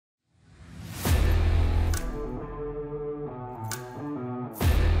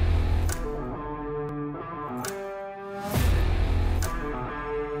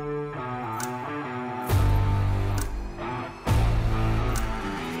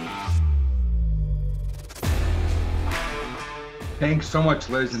Thanks so much,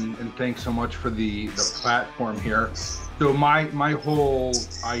 Liz, and thanks so much for the platform here. So my whole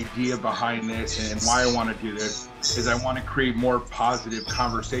idea behind this and why I want to do this is I want to create more positive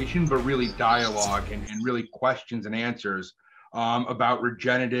conversation, but really dialogue and really questions and answers about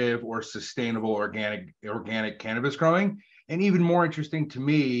regenerative or sustainable organic cannabis growing, and even more interesting to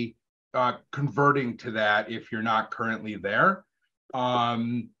me, converting to that if you're not currently there.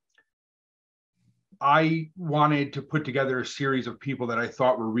 I wanted to put together a series of people that I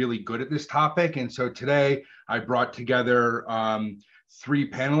thought were really good at this topic. And so today I brought together three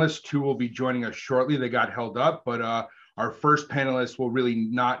panelists. Two will be joining us shortly. They got held up, but our first panelist will really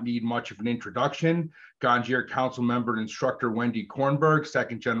not need much of an introduction. Ganjier Council Member and Instructor Wendy Kornberg,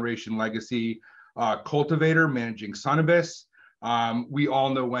 second generation legacy cultivator, managing Sunnabis. We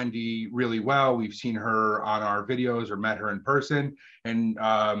all know Wendy really well. We've seen her on our videos or met her in person, and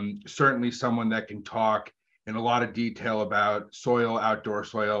certainly someone that can talk in a lot of detail about soil, outdoor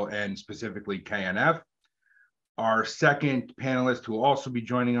soil, and specifically KNF. Our second panelist who will also be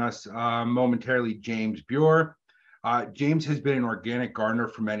joining us momentarily, James Beurer. James has been an organic gardener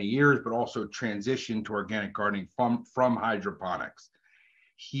for many years, but also transitioned to organic gardening from hydroponics.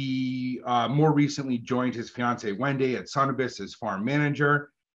 He more recently joined his fiancee Wendy at Sunnabis as farm manager,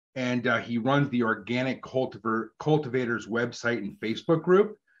 and he runs the Organic Cultivators website and Facebook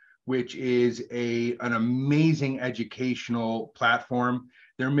group, which is an amazing educational platform.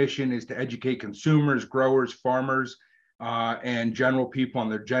 Their mission is to educate consumers, growers, farmers, and general people on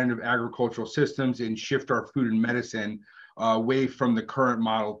the regenerative agricultural systems and shift our food and medicine away from the current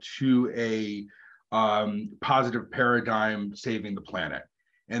model to a positive paradigm saving the planet.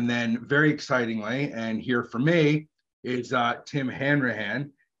 And then very excitingly, and here for me, is Tim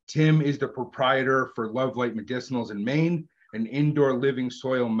Hanrahan. Tim is the proprietor for Lovelight Medicinals in Maine, an indoor living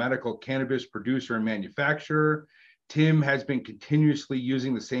soil medical cannabis producer and manufacturer. Tim has been continuously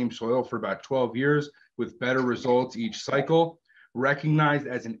using the same soil for about 12 years with better results each cycle. Recognized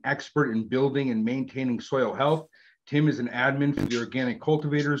as an expert in building and maintaining soil health, Tim is an admin for the Organic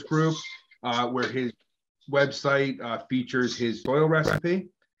Cultivators group, where his website features his soil recipe.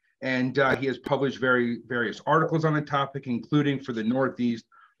 And he has published various articles on the topic, including for the Northeast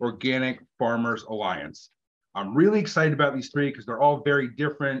Organic Farmers Alliance. I'm really excited about these three because they're all very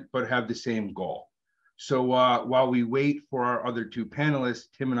different, but have the same goal. So while we wait for our other two panelists,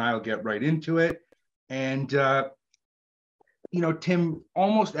 Tim and I will get right into it. And, Tim,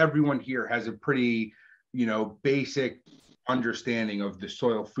 almost everyone here has a pretty, basic understanding of the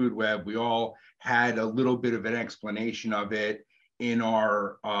soil food web. We all had a little bit of an explanation of it in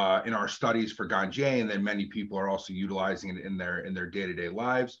our studies for Ganjier, and then many people are also utilizing it in their day-to-day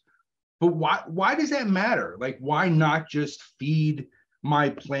lives. But why does that matter? Like, why not just feed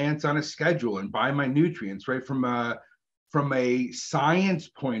my plants on a schedule and buy my nutrients, right? From a science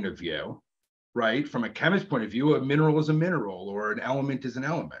point of view, right? From a chemist point of view, a mineral is a mineral or an element is an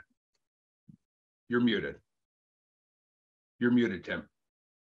element. You're muted. You're muted, Tim.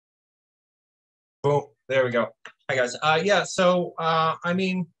 Boom. There we go. Hi, guys.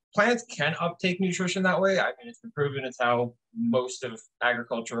 Plants can uptake nutrition that way. I mean, it's been proven it's how most of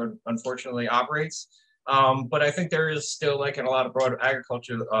agriculture, unfortunately, operates. But I think there is still, like in a lot of broad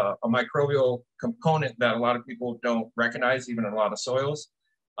agriculture, a microbial component that a lot of people don't recognize, even in a lot of soils.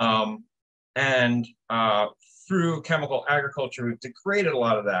 Through chemical agriculture, we've degraded a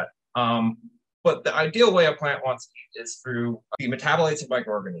lot of that. But the ideal way a plant wants to eat is through the metabolites of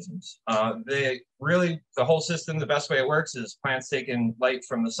microorganisms. The whole system, the best way it works is plants taking light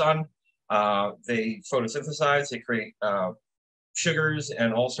from the sun. They photosynthesize, they create sugars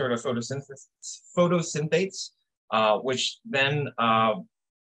and all sort of photosynthates, which then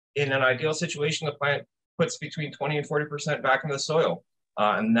in an ideal situation, the plant puts between 20 and 40% back in the soil.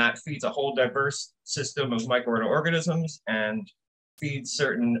 And that feeds a whole diverse system of microorganisms and feeds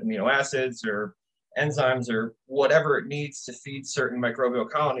certain amino acids or enzymes or whatever it needs to feed certain microbial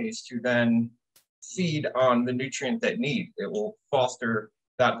colonies to then feed on the nutrient that need. It will foster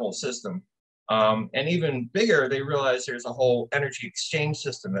that whole system. And even bigger, they realize there's a whole energy exchange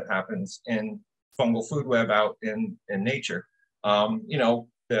system that happens in fungal food web out in nature.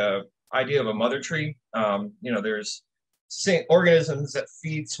 The idea of a mother tree, there's organisms that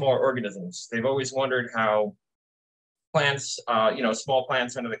feed smaller organisms. They've always wondered how plants, small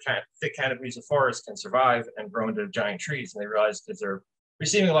plants under the thick canopies of forests can survive and grow into giant trees. And they realized because they're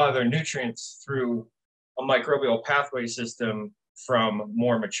receiving a lot of their nutrients through a microbial pathway system from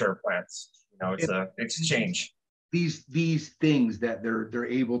more mature plants. It's an exchange. These things that they're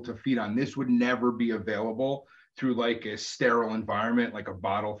able to feed on, this would never be available through like a sterile environment, like a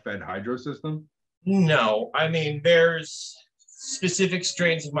bottle-fed hydro system? No, I mean, there's specific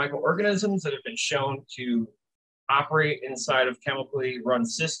strains of microorganisms that have been shown to operate inside of chemically run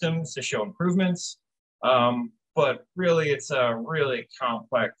systems to show improvements. But really, it's a really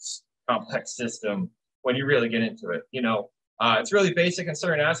complex system when you really get into it. It's really basic in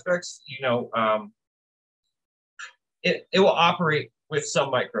certain aspects. It will operate with some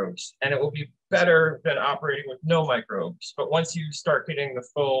microbes, and it will be better than operating with no microbes. But once you start getting the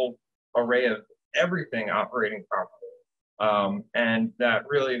full array of everything operating properly, and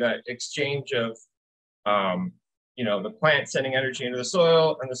that exchange of the plant sending energy into the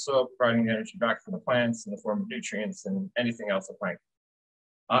soil and the soil providing the energy back from the plants in the form of nutrients and anything else the plant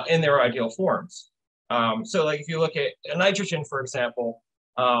in their ideal forms. So like if you look at nitrogen, for example,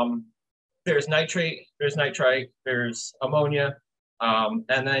 there's nitrate, there's nitrite, there's ammonia,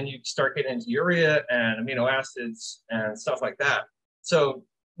 and then you start getting into urea and amino acids and stuff like that. So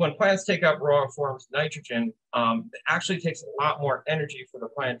when plants take up raw forms of nitrogen, it actually takes a lot more energy for the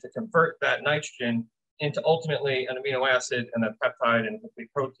plant to convert that nitrogen into ultimately an amino acid and a peptide and a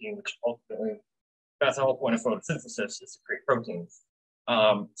complete protein, which ultimately, that's the whole point of photosynthesis, is to create proteins.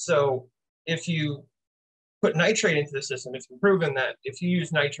 So if you put nitrate into the system, it's been proven that if you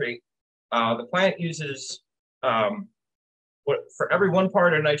use nitrate, the plant uses, for every 1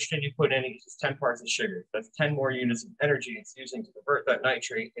 part of nitrogen you put in, it uses 10 parts of sugar. That's 10 more units of energy it's using to convert that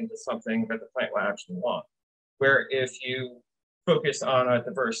nitrate into something that the plant will actually want. Where if you focus on a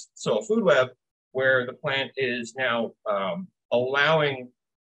diverse soil food web, where the plant is now allowing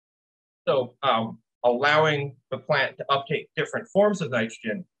the plant to uptake different forms of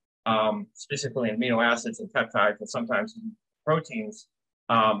nitrogen, specifically amino acids and peptides and sometimes proteins,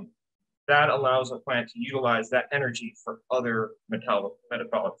 that allows a plant to utilize that energy for other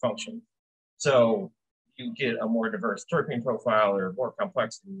metabolic functions. So you get a more diverse terpene profile or more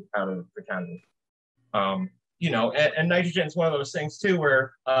complexity out of the cannabis. And nitrogen is one of those things too,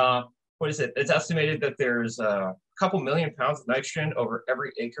 where it's estimated that there's a couple million pounds of nitrogen over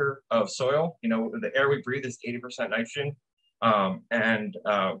every acre of soil. The air we breathe is 80% nitrogen.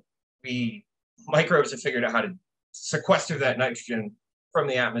 Microbes have figured out how to sequester that nitrogen from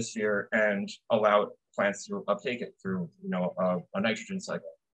the atmosphere and allow plants to uptake it through, a nitrogen cycle.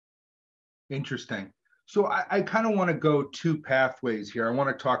 Interesting. So I kind of want to go 2 pathways here. I want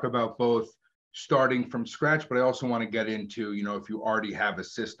to talk about both starting from scratch, but I also want to get into, if you already have a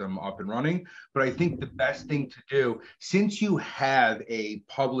system up and running. But I think the best thing to do, since you have a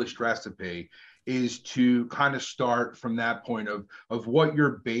published recipe, is to kind of start from that point of what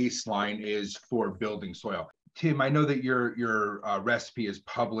your baseline is for building soil. Tim, I know that your recipe is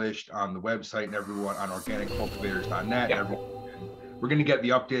published on the website and everyone on organiccultivators.net. Yeah. We're going to get the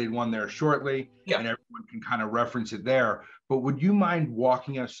updated one there shortly, and everyone can kind of reference it there. But would you mind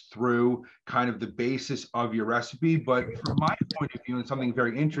walking us through kind of the basis of your recipe? But from my point of view, and something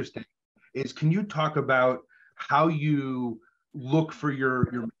very interesting is, can you talk about how you look for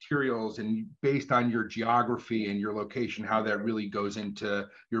your materials, and based on your geography and your location, how that really goes into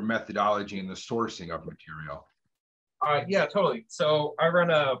your methodology and the sourcing of material? Yeah, totally. So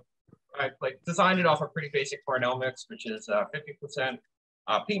I designed it off a pretty basic Cornell mix, which is 50%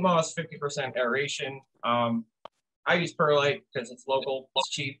 peat moss, 50% aeration. I use perlite because it's local, it's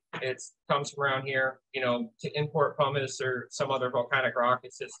cheap, it comes from around here. To import pumice or some other volcanic rock,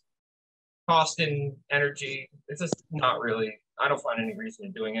 it's just cost and energy. It's just not really, I don't find any reason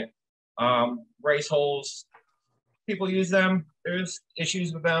in doing it. Rice hulls, people use them. There's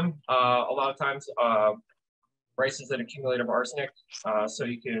issues with them. A lot of times, rice is an accumulative arsenic, so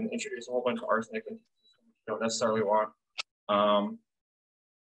you can introduce a whole bunch of arsenic into systems you don't necessarily want.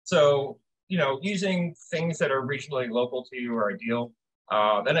 So, using things that are regionally local to you are ideal.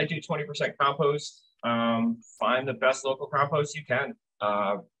 Then I do 20% compost. Find the best local compost you can.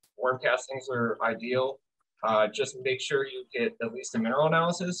 Worm castings are ideal. Just make sure you get at least a mineral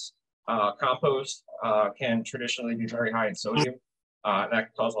analysis. Compost can traditionally be very high in sodium. That can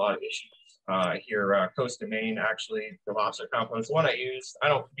cause a lot of issues. Here, coast of Maine, actually, the lobster compost, the one I use, I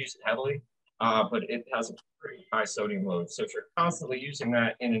don't use it heavily, but it has a pretty high sodium load. So if you're constantly using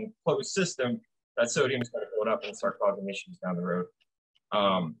that in an enclosed system, that sodium is going to build up and start causing issues down the road.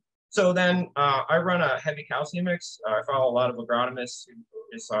 So then I run a heavy calcium mix. I follow a lot of agronomists who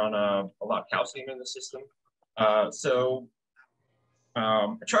focus on a lot of calcium in the system. So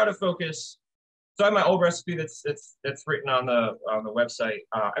I try to focus. So I have my old recipe that's written on the website.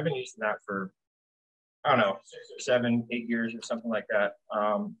 I've been using that for, I don't know, 6 or 7, 8 years or something like that.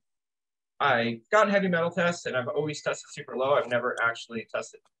 I got heavy metal tests, and I've always tested super low. I've never actually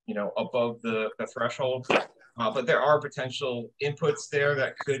tested, above the threshold. But there are potential inputs there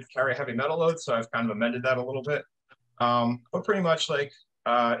that could carry heavy metal loads, so I've kind of amended that a little bit. But pretty much like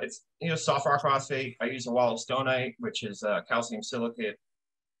it's soft rock phosphate. I use a wall of stonite, which is calcium silicate.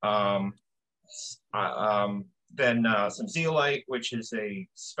 Um, then some zeolite, which is a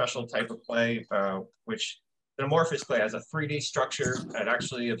special type of clay, which the amorphous clay has a 3D structure. It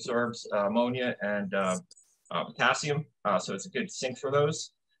actually absorbs ammonia and potassium, so it's a good sink for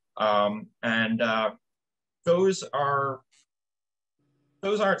those. And those aren't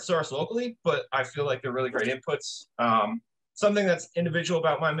sourced locally, but I feel like they're really great inputs. Something that's individual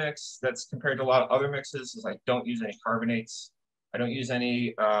about my mix that's compared to a lot of other mixes is I don't use any carbonates. I don't use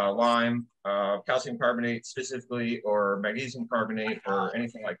any lime, calcium carbonate specifically, or magnesium carbonate, or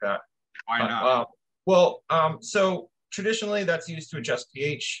anything like that. Why not? So traditionally that's used to adjust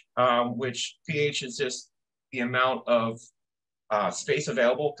pH, which pH is just the amount of space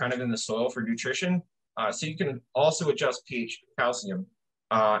available kind of in the soil for nutrition. So you can also adjust pH for calcium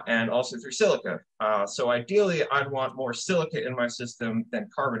and also through silica. So ideally, I'd want more silica in my system than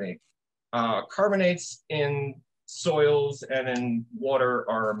carbonate. Carbonates in soils and in water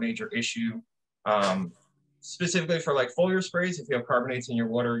are a major issue. Specifically for like foliar sprays, if you have carbonates in your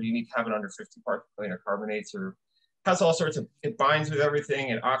water, you need to have it under 50 parts per million of carbonates, or has all sorts of, it binds with everything,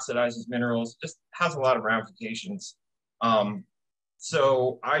 it oxidizes minerals, just has a lot of ramifications.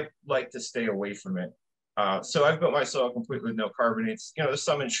 So I like to stay away from it. So I've built my soil completely with no carbonates. There's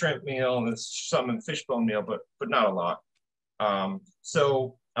some in shrimp meal and there's some in fishbone meal, but not a lot.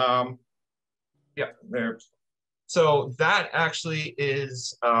 Yeah, there. So that actually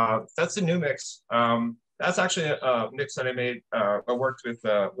is, that's a new mix. That's actually a mix that I made. I worked with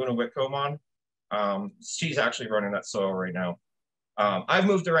Luna Whitcomb on. She's actually running that soil right now. I've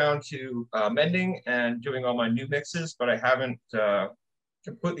moved around to mending and doing all my new mixes, but I haven't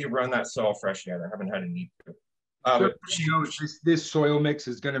completely run that soil fresh yet. I haven't had a need to. So this soil mix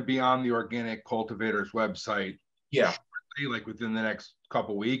is going to be on the Organic Cultivators website. Yeah. Shortly, like within the next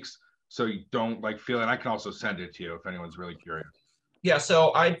couple weeks. So you don't like feel, and I can also send it to you if anyone's really curious. Yeah.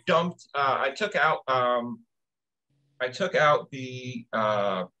 So I dumped, I took out the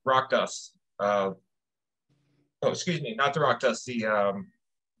rock dust. Excuse me, not the rock dust, the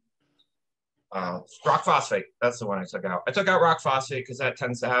rock phosphate. That's the one I took out. I took out rock phosphate because that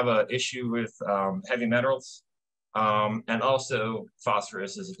tends to have an issue with heavy metals. And also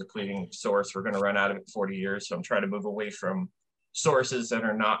phosphorus is a depleting source. We're going to run out of it in 40 years. So I'm trying to move away from sources that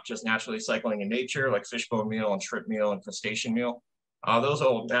are not just naturally cycling in nature, like fishbone meal and shrimp meal and crustacean meal. Those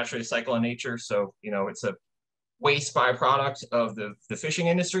will naturally cycle in nature. So, it's a waste byproduct of the fishing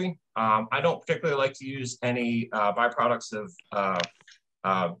industry. I don't particularly like to use any byproducts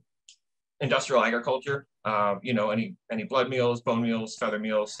of industrial agriculture, any blood meals, bone meals, feather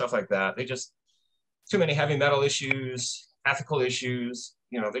meals, stuff like that. They just, too many heavy metal issues, ethical issues,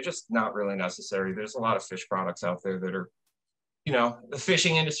 they're just not really necessary. There's a lot of fish products out there that are, the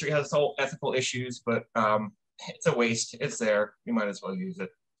fishing industry has whole ethical issues, but it's a waste. It's there. You might as well use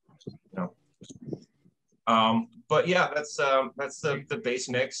it. But yeah, that's the base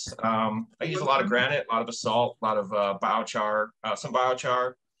mix. I use a lot of granite, a lot of basalt, a lot of biochar, some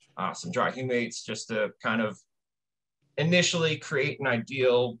biochar, some dry humates, just to kind of initially create an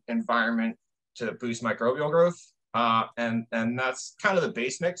ideal environment to boost microbial growth. And that's kind of the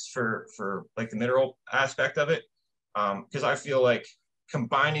base mix for like the mineral aspect of it. Because I feel like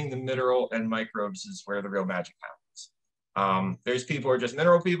combining the mineral and microbes is where the real magic happens. There's people who are just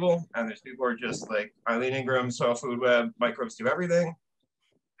mineral people, and there's people who are just like Eileen Ingram, Soil Food Web, microbes do everything.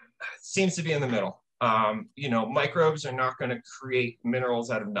 It seems to be in the middle. Microbes are not going to create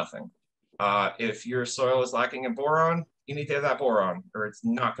minerals out of nothing. If your soil is lacking in boron, you need to have that boron, or it's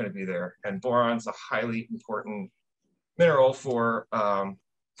not going to be there. And boron's a highly important mineral for a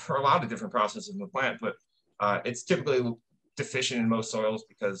lot of different processes in the plant, but it's typically deficient in most soils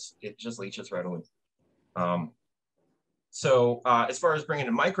because it just leaches readily. So as far as bringing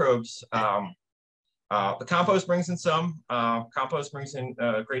in microbes, the compost brings in some. Compost brings in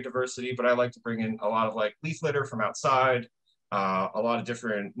great diversity, but I like to bring in a lot of like leaf litter from outside, a lot of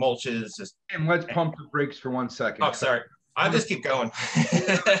different mulches. And let's pump the brakes for 1 second. Oh, sorry. I'll just keep going.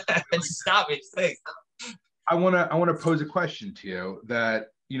 Stop me. Thanks. I want to pose a question to you that,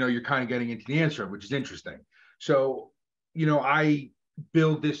 you're kind of getting into the answer of, which is interesting. So, I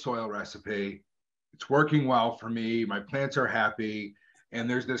build this soil recipe. It's working well for me. My plants are happy. And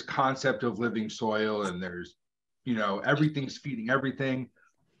there's this concept of living soil, and there's, everything's feeding everything.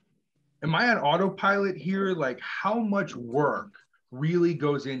 Am I on autopilot here? Like, how much work really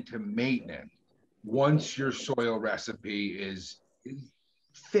goes into maintenance once your soil recipe is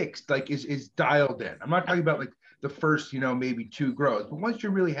fixed, like is dialed in? I'm not talking about like the first, maybe 2 grows, but once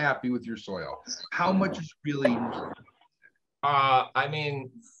you're really happy with your soil, how much is really I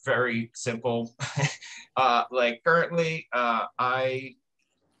mean, very simple. Like currently, when I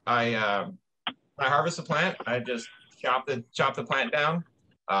harvest a plant, I just chop the plant down.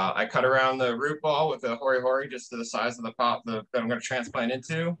 I cut around the root ball with a hori hori just to the size of the pot that I'm going to transplant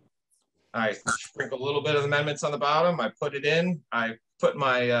into. I sprinkle a little bit of amendments on the bottom. I put it in. I put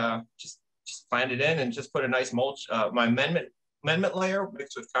my just plant it in and just put a nice mulch, my amendment layer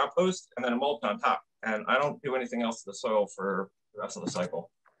mixed with compost, and then a mulch on top. And I don't do anything else to the soil for the rest of the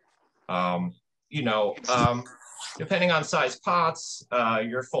cycle. Um, you know, depending on size pots,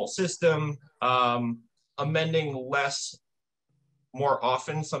 your full system, amending less more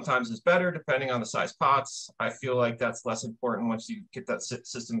often sometimes is better depending on the size pots. I feel like that's less important once you get that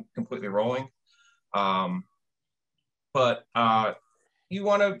system completely rolling. But you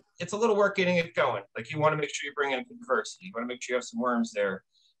want to, it's a little work getting it going. Like you want to make sure you bring in diversity. You want to make sure you have some worms there.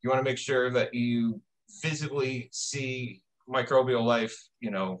 You want to make sure that you visibly see microbial life,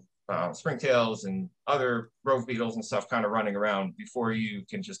 springtails and other rove beetles and stuff kind of running around before you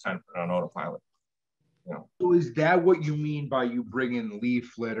can just kind of put it on autopilot. So is that what you mean by you bring in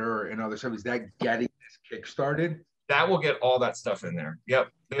leaf litter and other stuff? Is that getting this kick started? That will get all that stuff in there. Yep.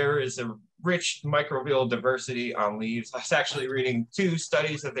 There is a rich microbial diversity on leaves. I was actually reading 2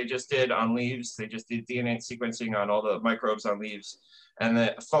 studies that they just did on leaves. They just did DNA sequencing on all the microbes on leaves and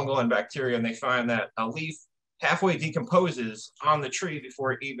the fungal and bacteria. And they find that a leaf halfway decomposes on the tree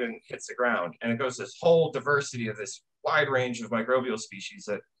before it even hits the ground. And it goes this whole diversity of this wide range of microbial species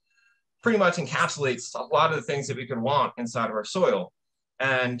that pretty much encapsulates a lot of the things that we could want inside of our soil.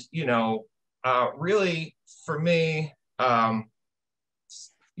 And, really for me,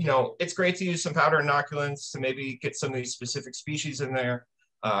 it's great to use some powder inoculants to maybe get some of these specific species in there,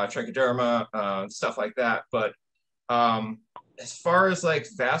 trichoderma, stuff like that. But as far as like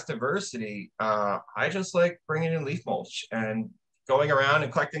vast diversity, I just like bringing in leaf mulch and going around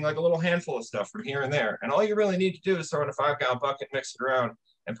and collecting like a little handful of stuff from here and there. And all you really need to do is throw in a 5-gallon bucket, mix it around,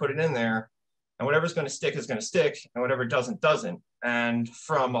 and put it in there. And whatever's going to stick is going to stick, and whatever doesn't. And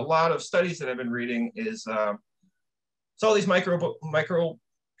from a lot of studies that I've been reading is it's all these microbe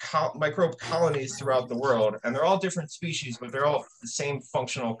colonies throughout the world, and they're all different species, but they're all the same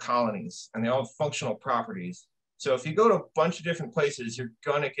functional colonies, and they all have functional properties. So if you go to a bunch of different places, you're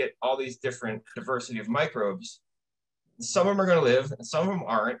going to get all these different diversity of microbes. Some of them are going to live, and some of them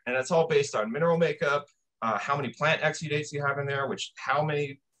aren't, and it's all based on mineral makeup, how many plant exudates you have in there, how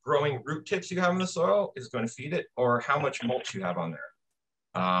many growing root tips you have in the soil is going to feed it, or how much mulch you have on there.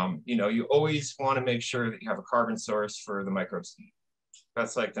 You always want to make sure that you have a carbon source for the microbes to eat.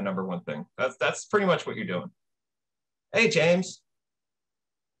 That's like the number one thing. That's pretty much what you're doing. Hey, James.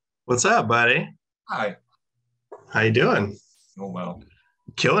 What's up, buddy? Hi. How you doing? Oh, well.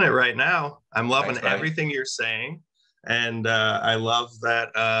 Killing it right now. I'm loving Thanks, everything you're saying. And I love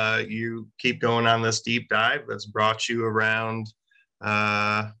that you keep going on this deep dive that's brought you around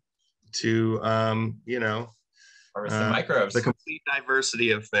to harvest the microbes, the complete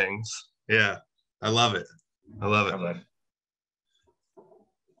diversity of things. Yeah, I love it.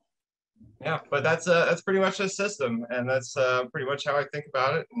 Yeah, but that's pretty much the system, and that's pretty much how I think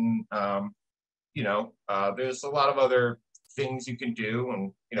about it. And there's a lot of other things you can do,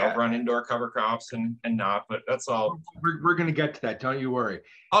 and run indoor cover crops and not, but that's all. We're gonna get to that. Don't you worry.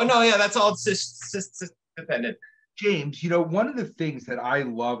 Oh no, yeah, that's all dependent. James, one of the things that I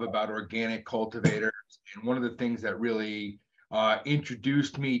love about organic cultivators, and one of the things that really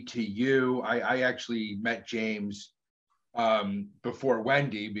introduced me to you, I actually met James before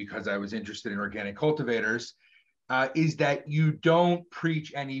Wendy because I was interested in organic cultivators, is that you don't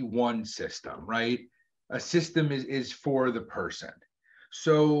preach any one system, right? A system is for the person.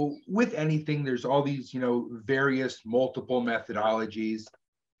 So with anything, there's all these, various multiple methodologies.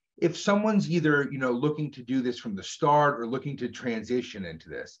 If someone's either, looking to do this from the start or looking to transition into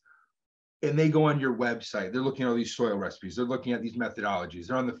this, and they go on your website, they're looking at all these soil recipes, they're looking at these methodologies,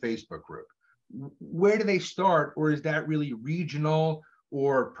 they're on the Facebook group, where do they start? Or is that really regional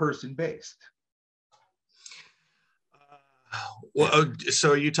or person-based? Well,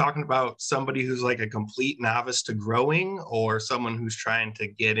 so are you talking about somebody who's like a complete novice to growing, or someone who's trying to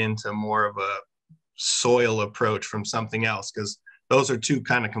get into more of a soil approach from something else? Because those are 2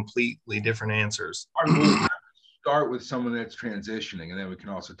 kind of completely different answers. Start with someone that's transitioning, and then we can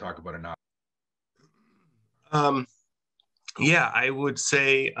also talk about a novice. Yeah, I would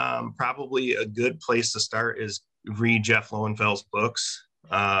say probably a good place to start is read Jeff Lowenfeld's books.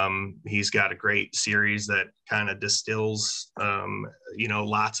 He's got a great series that kind of distills,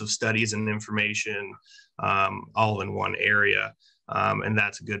 lots of studies and information all in one area. And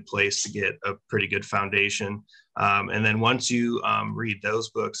that's a good place to get a pretty good foundation. And then once you read those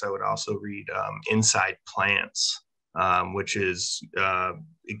books, I would also read Inside Plants, which is,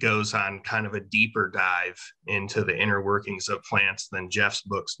 it goes on kind of a deeper dive into the inner workings of plants than Jeff's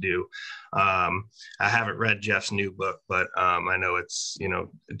books do. I haven't read Jeff's new book, but I know it's,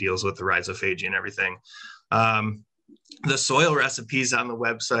 it deals with the rhizophagy and everything. The soil recipes on the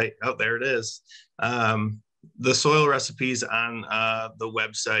website, oh, there it is. The soil recipes on the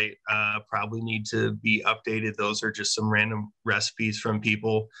website probably need to be updated. Those are just some random recipes from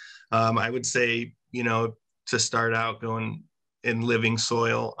people. I would say, to start out going in living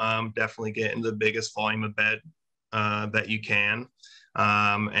soil, definitely get in the biggest volume of bed that you can.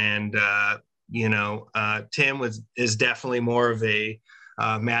 Tim is definitely more of a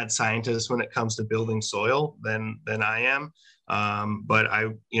mad scientist when it comes to building soil than I am. But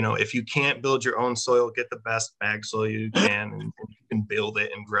if you can't build your own soil, get the best bag soil you can, and you can build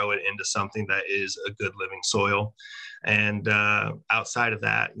it and grow it into something that is a good living soil. And outside of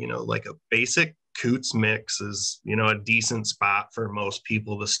that, like a basic Coots mix is, a decent spot for most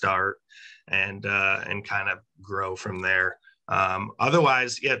people to start and kind of grow from there.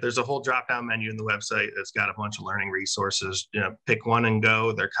 Otherwise, yeah, there's a whole drop-down menu in the website that's got a bunch of learning resources. Pick one and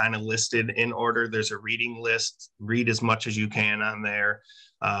go. They're kind of listed in order. There's a reading list. Read as much as you can on there.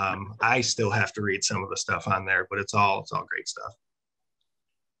 I still have to read some of the stuff on there, but it's all great stuff.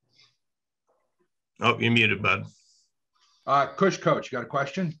 Oh, you're muted, bud. Kush Coach, you got a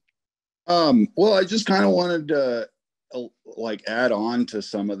question? Well, I just kind of wanted to add on to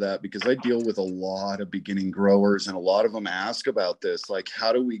some of that, because I deal with a lot of beginning growers, and a lot of them ask about this. Like,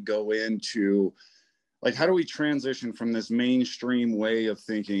 how do we go into, how do we transition from this mainstream way of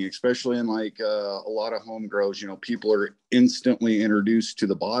thinking, especially in a lot of home grows, people are instantly introduced to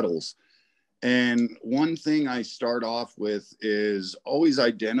the bottles. And one thing I start off with is always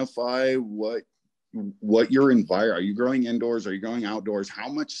identify what your environment. Are you growing indoors? Are you growing outdoors? How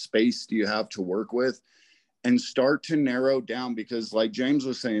much space do you have to work with? And start to narrow down, because like James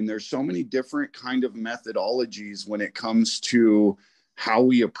was saying, there's so many different kind of methodologies when it comes to how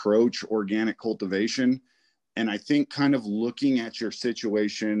we approach organic cultivation. And I think kind of looking at your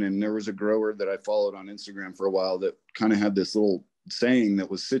situation, and there was a grower that I followed on Instagram for a while that kind of had this little saying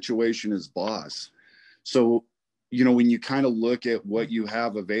that was situation is boss. So when you kind of look at what you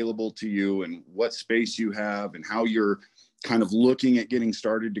have available to you and what space you have and how you're kind of looking at getting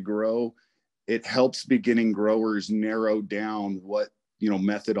started to grow, it helps beginning growers narrow down what,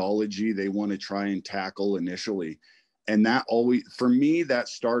 methodology they want to try and tackle initially. And that always, for me, that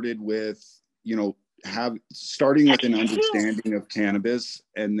started with, starting with an understanding of cannabis,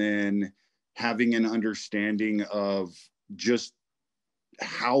 and then having an understanding of just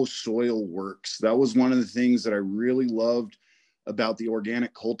how soil works. That was one of the things that I really loved about the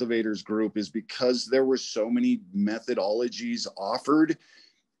Organic Cultivators group, is because there were so many methodologies offered.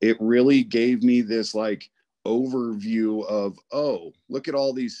 It really gave me this overview of, oh, look at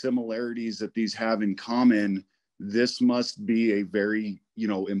all these similarities that these have in common. This must be a very,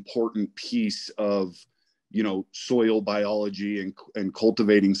 important piece of, soil biology and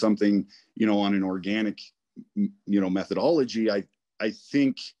cultivating something, on an organic, methodology. I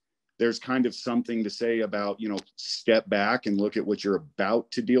think there's kind of something to say about, step back and look at what you're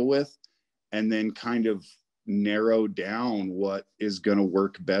about to deal with, and then kind of narrow down what is going to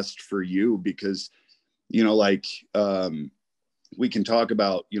work best for you. Because, we can talk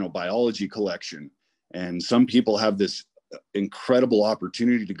about, biology collection, and some people have this incredible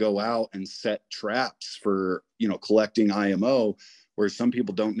opportunity to go out and set traps for, collecting IMO, where some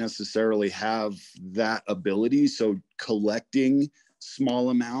people don't necessarily have that ability. So collecting small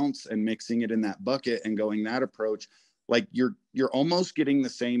amounts and mixing it in that bucket and going that approach, you're almost getting the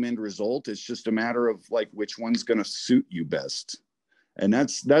same end result. It's just a matter of which one's going to suit you best. And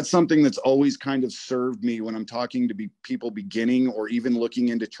that's something that's always kind of served me when I'm talking to people beginning or even looking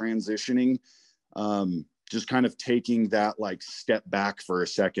into transitioning. Just kind of taking that step back for a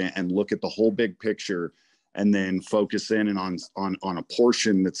second and look at the whole big picture, and then focus in and on a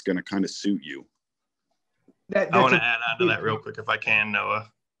portion that's going to kind of suit you. I want to add on to that real quick, if I can,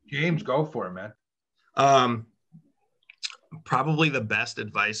 Noah. James, go for it, man. Probably the best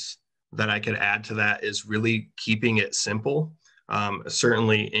advice that I could add to that is really keeping it simple.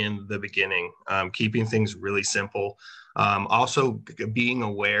 Certainly in the beginning, keeping things really simple. Also being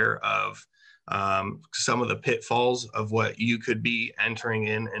aware of some of the pitfalls of what you could be entering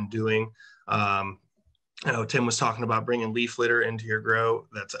in and doing. Tim was talking about bringing leaf litter into your grow.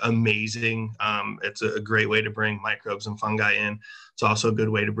 That's amazing. It's a great way to bring microbes and fungi in. It's also a good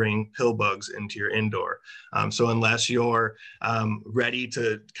way to bring pill bugs into your indoor. So unless you're ready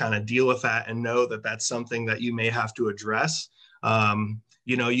to kind of deal with that and know that that's something that you may have to address,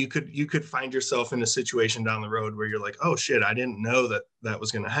 you know, you could find yourself in a situation down the road where you're like, oh shit, I didn't know that that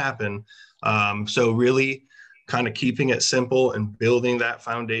was going to happen. So really kind of keeping it simple and building that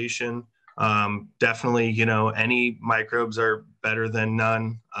foundation. Definitely, you know, any microbes are better than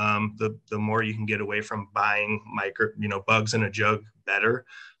none. The more you can get away from buying bugs in a jug, better.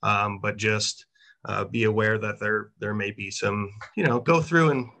 But just be aware that there may be some, you know, go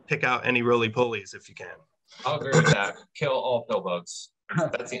through and pick out any roly-polies if you can. I'll agree with that. Kill all pill bugs.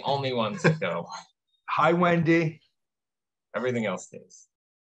 That's the only ones that go. Hi, Wendy. Everything else stays.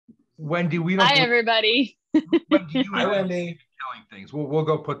 Wendy, we don't. Hi, everybody. Wendy, Hi, Wendy. Killing things. We'll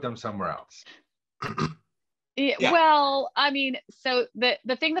go put them somewhere else. Yeah. Well, I mean, so the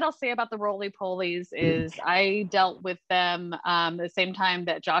thing that I'll say about the roly-polies is I dealt with them the same time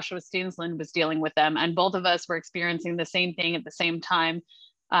that Joshua Steensland was dealing with them, and both of us were experiencing the same thing at the same time.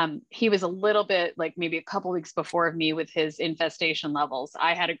 He was a little bit like maybe a couple weeks before me with his infestation levels.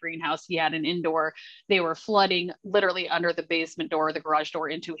 I had a greenhouse, he had an indoor. They were flooding literally under the basement door, the garage door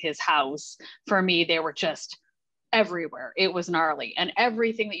into his house. For me, they were just everywhere. It was gnarly. And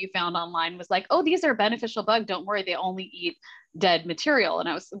everything that you found online was like, oh, these are a beneficial bug. Don't worry, they only eat dead material.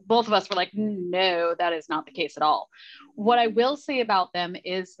 And both of us were like, no, that is not the case at all. What I will say about them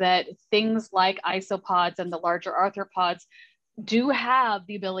is that things like isopods and the larger arthropods do have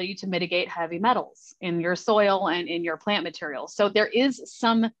the ability to mitigate heavy metals in your soil and in your plant material. So there is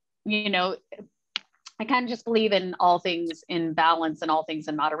some, you know, I kind of just believe in all things in balance and all things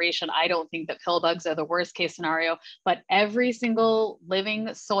in moderation. I don't think that pill bugs are the worst case scenario, but every single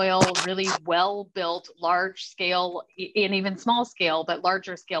living soil, really well-built, large scale, and even small scale, but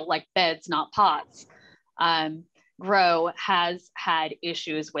larger scale, like beds, not pots, grow has had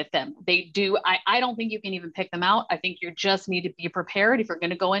issues with them. They do. I don't think you can even pick them out. I think you just need to be prepared. If you're going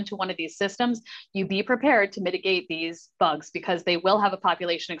to go into one of these systems, you be prepared to mitigate these bugs because they will have a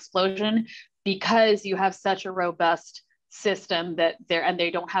population explosion because you have such a robust system that and they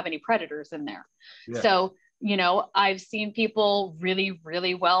don't have any predators in there. Yeah. So, you know, I've seen people really,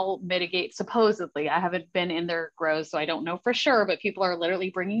 really well mitigate, supposedly. I haven't been in their grows, so I don't know for sure, but people are literally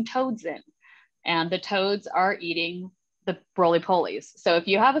bringing toads in. And the toads are eating the roly-polies. So if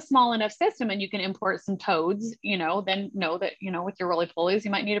you have a small enough system and you can import some toads, you know, then know that, you know, with your roly-polies, you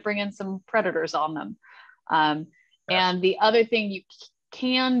might need to bring in some predators on them. And the other thing you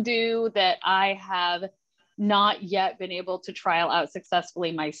can do that I have not yet been able to trial out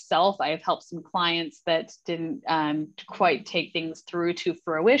successfully myself, I have helped some clients that didn't quite take things through to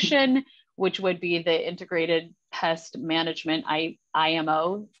fruition, which would be the integrated pest management,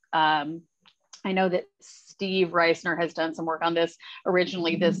 IMO. I know that Steve Reisner has done some work on this.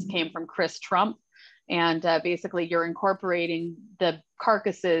 Originally, this came from Chris Trump. And basically, you're incorporating the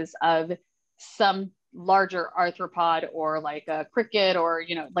carcasses of some larger arthropod or like a cricket, or,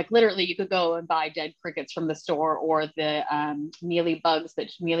 you know, like literally you could go and buy dead crickets from the store, or the mealy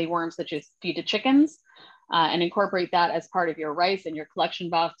worms that you feed to chickens, and incorporate that as part of your rice and your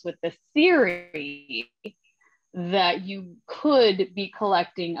collection box, with the theory that you could be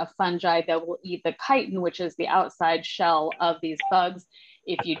collecting a fungi that will eat the chitin, which is the outside shell of these bugs.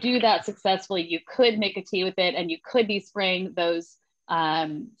 If you do that successfully, you could make a tea with it, and you could be spraying those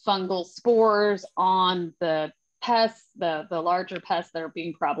fungal spores on the pests, the larger pests that are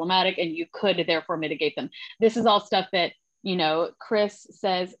being problematic, and you could therefore mitigate them. This is all stuff that, you know, Chris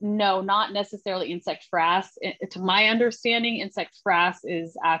says, no, not necessarily insect frass. To my understanding, insect frass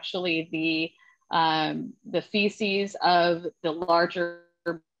is actually the feces of the larger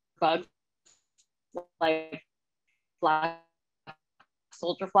bugs, like black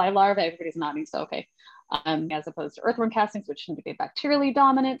soldier fly larvae. Everybody's nodding, so okay. As opposed to earthworm castings, which tend to be bacterially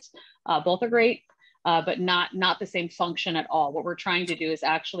dominant. Both are great, but not the same function at all. What we're trying to do is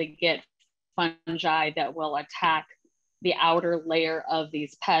actually get fungi that will attack the outer layer of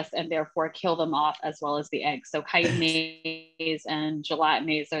these pests and therefore kill them off, as well as the eggs. So chitinase and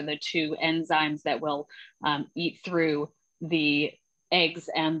gelatinase are the two enzymes that will eat through the eggs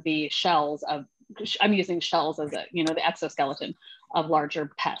and the shells of, I'm using shells as a, you know, the exoskeleton of larger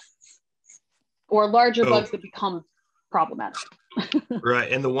pests or larger bugs that become problematic.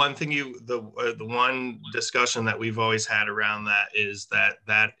 Right. And the one thing the one discussion that we've always had around that is that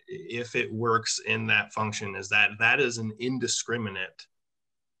if it works in that function, is that is an indiscriminate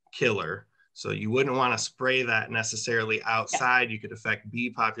killer. So you wouldn't want to spray that necessarily outside. You could affect bee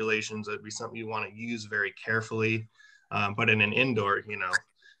populations. It'd be something you want to use very carefully. But in an indoor,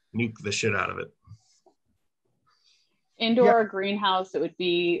 nuke the shit out of it. Indoor or greenhouse, it would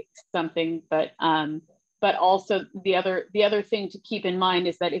be something, but also the other thing to keep in mind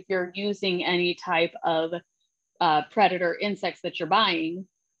is that if you're using any type of predator insects that you're buying,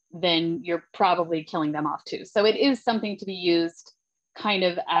 then you're probably killing them off too. So it is something to be used kind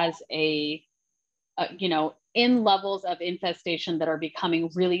of as in levels of infestation that are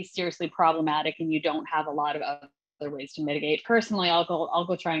becoming really seriously problematic and you don't have a lot of other ways to mitigate. Personally, I'll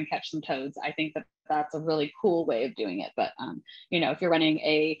go try and catch some toads. I think that's a really cool way of doing it. But if you're running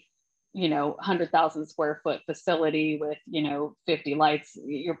a 100,000 square foot facility with 50 lights,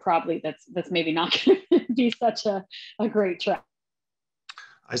 you're probably that's maybe not going to be such a great try.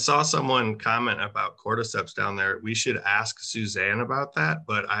 I saw someone comment about cordyceps down there. We should ask Suzanne about that,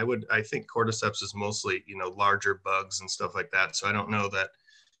 but I think cordyceps is mostly, larger bugs and stuff like that. So I don't know that,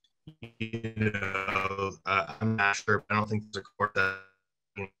 I'm not sure, but I don't think there's a cordyceps that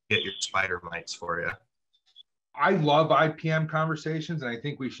can get your spider mites for you. I love IPM conversations, and I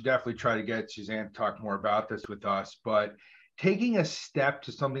think we should definitely try to get Suzanne to talk more about this with us. But taking a step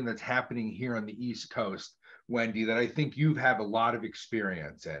to something that's happening here on the East Coast, Wendy, that I think you have a lot of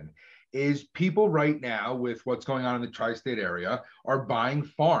experience in, is people right now with what's going on in the tri-state area are buying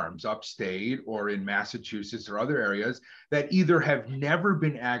farms upstate or in Massachusetts or other areas that either have never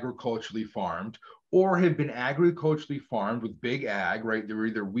been agriculturally farmed or have been agriculturally farmed with big ag, right? They're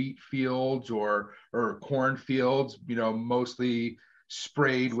either wheat fields or corn fields, mostly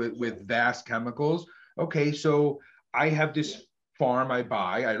sprayed with vast chemicals. Okay, so I have this farm I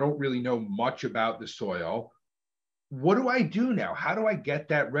buy. I don't really know much about the soil. What do I do now? How do I get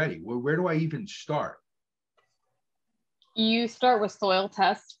that ready? Where do I even start? You start with soil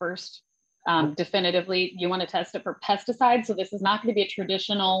tests first. Definitively, you want to test it for pesticides. So this is not going to be a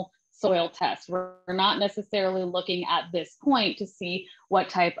traditional soil test. We're not necessarily looking at this point to see what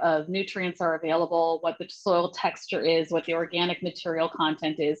type of nutrients are available, what the soil texture is, what the organic material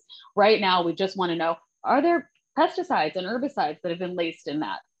content is. Right now, we just want to know, are there pesticides and herbicides that have been laced in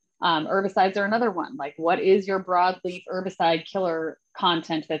that? Herbicides are another one. Like, what is your broadleaf herbicide killer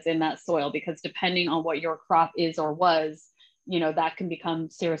content that's in that soil? Because depending on what your crop is or was, that can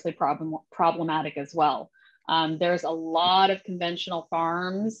become seriously problematic as well. There's a lot of conventional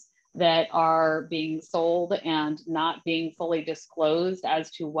farms that are being sold and not being fully disclosed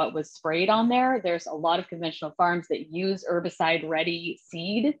as to what was sprayed on there. There's a lot of conventional farms that use herbicide-ready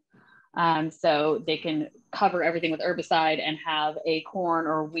seed. So they can cover everything with herbicide and have a corn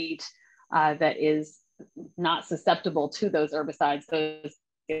or wheat that is not susceptible to those herbicides. Those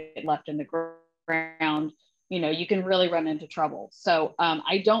get left in the ground. You can really run into trouble. So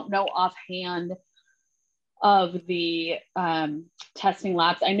I don't know offhand of the testing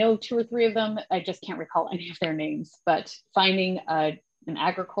labs. I know 2 or 3 of them. I just can't recall any of their names, but finding an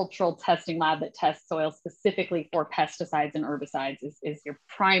agricultural testing lab that tests soil specifically for pesticides and herbicides is your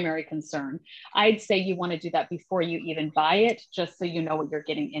primary concern. I'd say you want to do that before you even buy it, just so you know what you're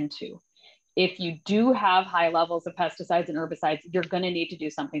getting into. If you do have high levels of pesticides and herbicides, you're going to need to do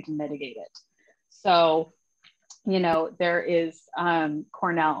something to mitigate it. So, there is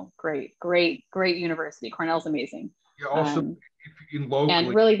Cornell, great university. Cornell's amazing. Yeah, also, locally,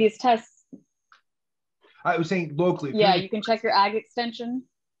 and really these tests, I was saying locally. Yeah, you can check your ag extension.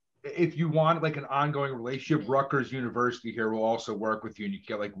 If you want like an ongoing relationship, Rutgers University here will also work with you, and you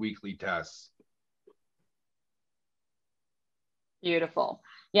get like weekly tests. Beautiful.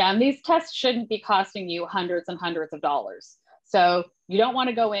 Yeah, and these tests shouldn't be costing you hundreds and hundreds of dollars. So you don't want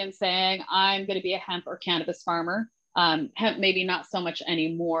to go in saying, I'm going to be a hemp or cannabis farmer. Hemp maybe not so much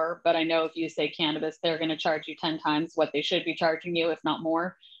anymore, but I know if you say cannabis, they're going to charge you 10 times what they should be charging you, if not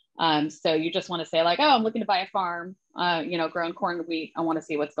more. So you just want to say like, oh, I'm looking to buy a farm, growing corn and wheat. I want to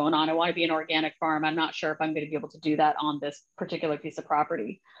see what's going on. I want to be an organic farm. I'm not sure if I'm going to be able to do that on this particular piece of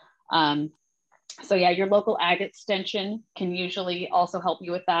property. So yeah, your local ag extension can usually also help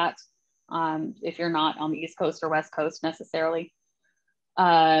you with that. If you're not on the East Coast or West Coast necessarily,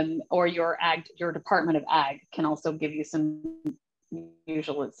 or your Department of Ag can also give you some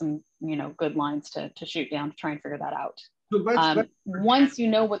good lines to shoot down to try and figure that out. So once you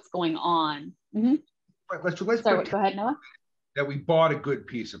know what's going on. Mm-hmm. Let's go ahead, Noah. That we bought a good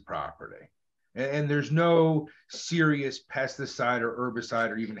piece of property, and there's no serious pesticide or herbicide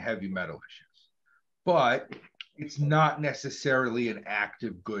or even heavy metal issues, but it's not necessarily an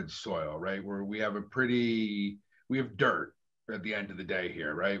active good soil, right? Where we have dirt at the end of the day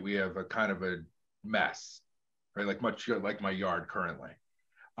here, right? We have a kind of a mess, right? Much like my yard currently.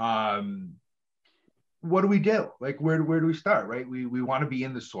 what do we do? Like, where do we start, right? We want to be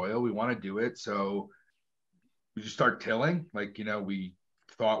in the soil. We want to do it. So we just start tilling, like, we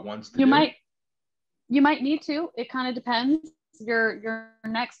thought once to you do. You might need to. It kind of depends. Your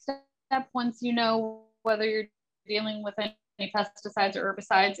next step, once you know whether you're dealing with any pesticides or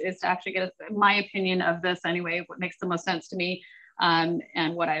herbicides, is to actually get, my opinion of this anyway, what makes the most sense to me, and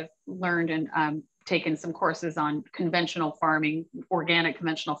what I've learned and taken some courses on conventional farming, organic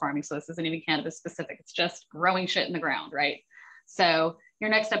conventional farming. So this isn't even cannabis specific. It's just growing shit in the ground, right? So your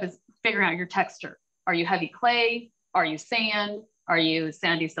next step is figuring out your texture. Are you heavy clay? Are you sand? Are you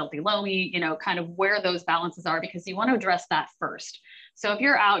sandy, silty, loamy? Kind of where those balances are, because you want to address that first. So if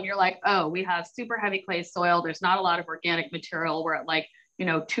you're out and you're like, oh, we have super heavy clay soil, there's not a lot of organic material, we're at like,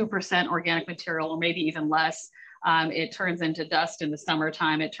 2% organic material, or maybe even less. It turns into dust in the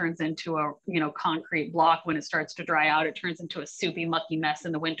summertime. It turns into a, concrete block when it starts to dry out. It turns into a soupy, mucky mess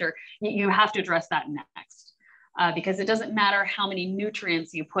in the winter. You have to address that next. Because it doesn't matter how many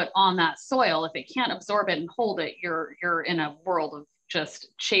nutrients you put on that soil. If it can't absorb it and hold it, you're in a world of just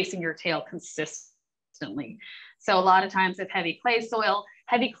chasing your tail consistently. So a lot of times with heavy clay soil,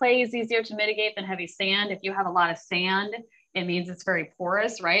 heavy clay is easier to mitigate than heavy sand. If you have a lot of sand, it means it's very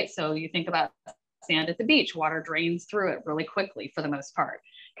porous, right? So you think about sand at the beach, water drains through it really quickly for the most part.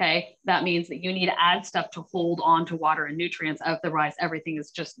 Okay, that means that you need to add stuff to hold on to water and nutrients. Otherwise, everything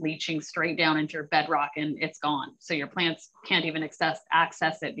is just leaching straight down into your bedrock and it's gone. So your plants can't even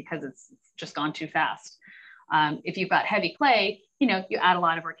access it because it's just gone too fast. If you've got heavy clay, you add a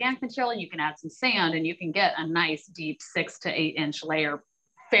lot of organic material, you can add some sand, and you can get a nice deep 6 to 8 inch layer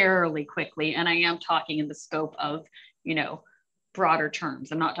fairly quickly. And I am talking in the scope of, broader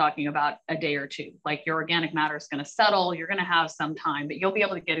terms. I'm not talking about a day or two. Like, your organic matter is going to settle. You're going to have some time, but you'll be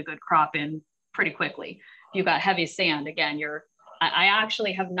able to get a good crop in pretty quickly. If you've got heavy sand, again, I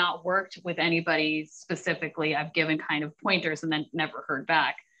actually have not worked with anybody specifically. I've given kind of pointers and then never heard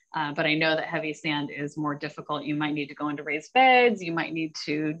back. But I know that heavy sand is more difficult. You might need to go into raised beds. You might need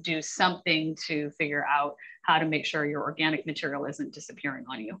to do something to figure out how to make sure your organic material isn't disappearing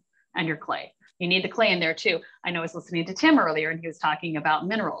on you, and your clay. You need the clay in there too. I know I was listening to Tim earlier, and he was talking about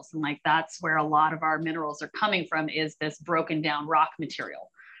minerals, and like, that's where a lot of our minerals are coming from, is this broken down rock material,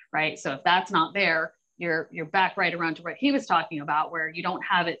 right? So if that's not there, you're back right around to what he was talking about, where you don't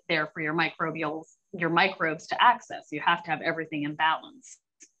have it there for your microbes to access. You have to have everything in balance.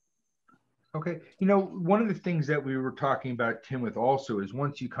 Okay. One of the things that we were talking about, Tim, with also is,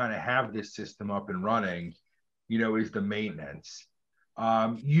 once you kind of have this system up and running, is the maintenance.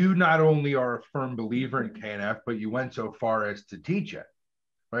 You not only are a firm believer in KNF, but you went so far as to teach it,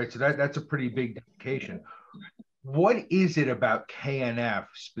 right? So that's a pretty big dedication. What is it about KNF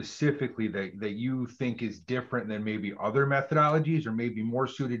specifically that you think is different than maybe other methodologies, or maybe more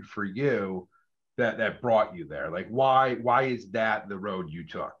suited for you, that brought you there? Like, why is that the road you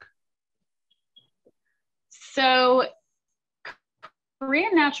took? So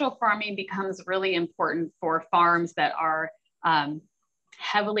Korean natural farming becomes really important for farms that are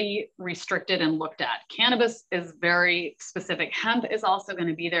heavily restricted and looked at. Cannabis is very specific. Hemp is also going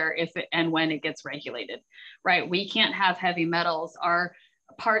to be there if and when it gets regulated, right? We can't have heavy metals. Our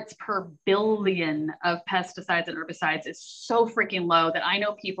parts per billion of pesticides and herbicides is so freaking low that I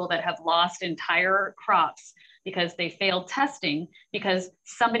know people that have lost entire crops because they failed testing because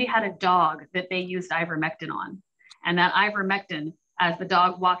somebody had a dog that they used ivermectin on. And that ivermectin, as the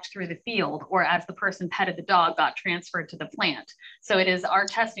dog walked through the field, or as the person petted the dog, got transferred to the plant. So our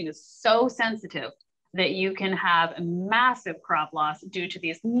testing is so sensitive that you can have a massive crop loss due to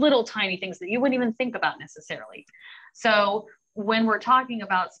these little tiny things that you wouldn't even think about necessarily. So when we're talking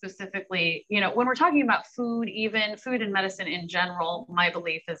about specifically, when we're talking about food, even food and medicine in general, my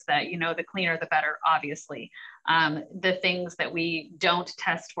belief is that, the cleaner, the better, obviously. The things that we don't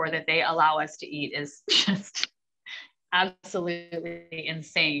test for that they allow us to eat is just absolutely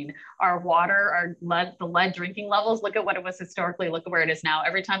insane. Our water, the lead drinking levels, look at what it was historically, look at where it is now.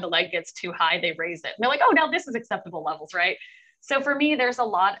 Every time the lead gets too high, they raise it. And they're like, oh, now this is acceptable levels, right? So for me, there's a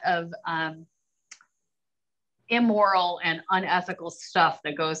lot of immoral and unethical stuff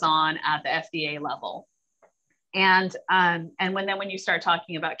that goes on at the FDA level. And when you start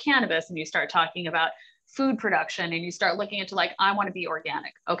talking about cannabis, and you start talking about food production, and you start looking into, like, I want to be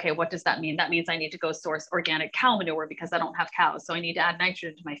organic. Okay, what does that mean? That means I need to go source organic cow manure because I don't have cows. So I need to add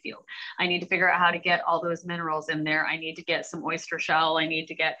nitrogen to my field. I need to figure out how to get all those minerals in there. I need to get some oyster shell. I need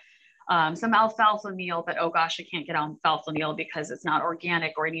to get some alfalfa meal, but oh gosh, I can't get alfalfa meal because it's not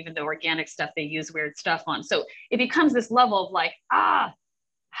organic, or even the organic stuff, they use weird stuff on. So it becomes this level of like,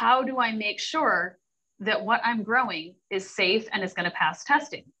 how do I make sure that what I'm growing is safe and is going to pass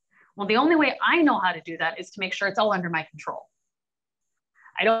testing? Well, the only way I know how to do that is to make sure it's all under my control.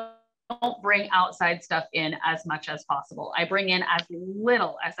 I don't bring outside stuff in as much as possible. I bring in as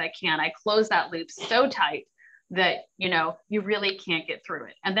little as I can. I close that loop so tight that, you know, you really can't get through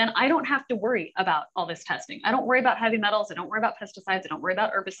it. And then I don't have to worry about all this testing. I don't worry about heavy metals. I don't worry about pesticides. I don't worry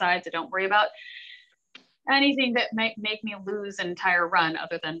about herbicides. I don't worry about anything that might make me lose an entire run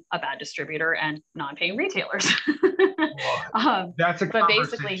other than a bad distributor and non-paying retailers. That's a but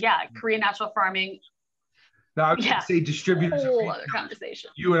basically, yeah, Korean natural farming. Now, I was going to say distributors. Whole other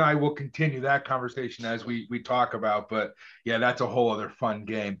conversation. You and I will continue that conversation as we talk about, but yeah, that's a whole other fun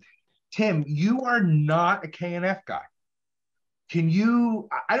game. Tim, you are not a KNF guy. Can you?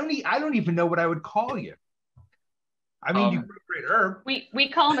 I don't even know what I would call you. I mean, you grow great herb. We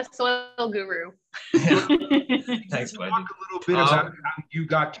call him a soil guru. Thanks, Wendy. Talk a little bit about how you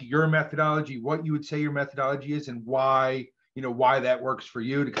got to your methodology, what you would say your methodology is, and why that works for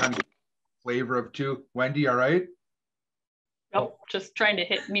you to kind of get flavor of too. Wendy, all right? Nope, just trying to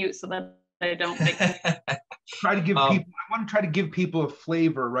hit mute so that I don't think. I want to try to give people a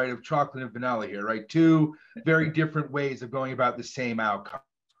flavor, right, of chocolate and vanilla here, right? Two very different ways of going about the same outcome.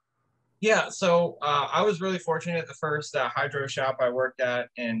 Yeah, so I was really fortunate at the first hydro shop I worked at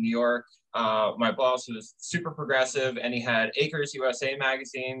in New York. My boss was super progressive, and he had Acres USA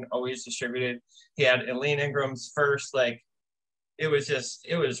magazine always distributed. He had Elaine Ingram's first, like, it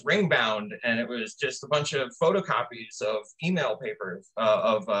was ring bound, and it was just a bunch of photocopies of email papers,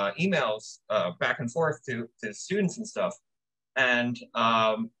 of emails back and forth to students and stuff. And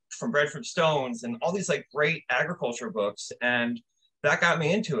from Bread from Stones and all these like great agriculture books. And that got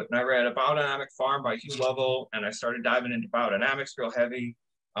me into it. And I read A Biodynamic Farm by Hugh Lovell, and I started diving into biodynamics real heavy,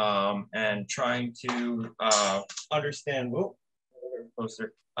 and trying to understand,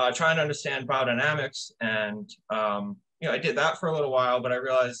 trying to understand biodynamics. And I did that for a little while, but I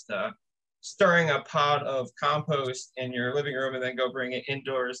realized stirring a pot of compost in your living room and then go bring it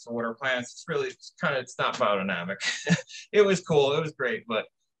indoors to water plants, it's not biodynamic. It was cool, it was great, but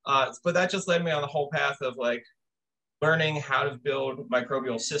that just led me on the whole path of like learning how to build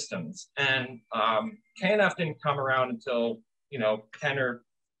microbial systems. And KNF didn't come around until 10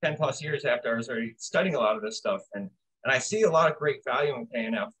 plus years after I was already studying a lot of this stuff, and I see a lot of great value in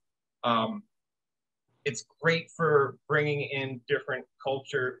KNF. It's great for bringing in different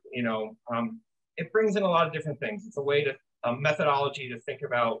culture, it brings in a lot of different things. It's a methodology to think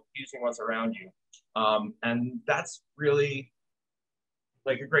about using what's around you. And that's really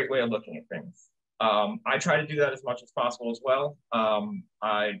like a great way of looking at things. I try to do that as much as possible as well.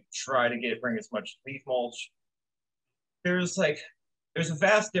 I try to bring as much leaf mulch. There's a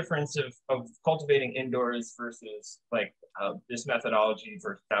vast difference of cultivating indoors versus this methodology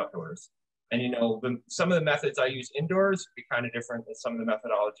versus outdoors. And some of the methods I use indoors would be kind of different than some of the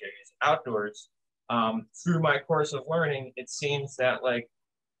methodology I use outdoors. Through my course of learning, it seems that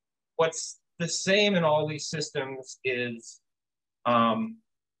what's the same in all these systems is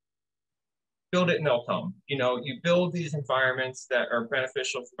build it and they'll come. You build these environments that are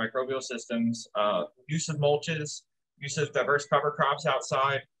beneficial for microbial systems, use of mulches, use of diverse cover crops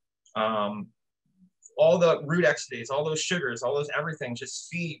outside, all the root exudates, all those sugars, all those everything just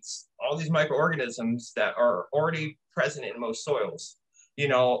feeds all these microorganisms that are already present in most soils.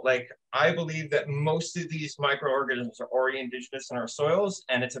 I believe that most of these microorganisms are already indigenous in our soils,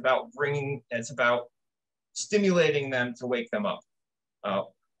 and it's about stimulating them to wake them up.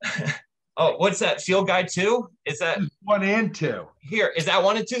 Oh, what's that? Field Guide 2? Is that 1 and 2? Here, is that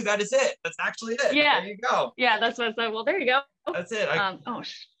 1 and 2? That is it. That's actually it. Yeah. There you go. Yeah, that's what I said. Well, there you go. That's it. I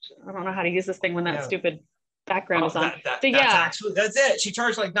don't know how to use this thing when that stupid background is on. That's it. She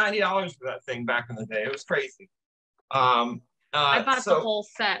charged like $90 for that thing back in the day. It was crazy. I bought the whole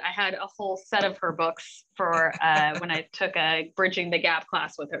set. I had a whole set of her books for when I took a Bridging the Gap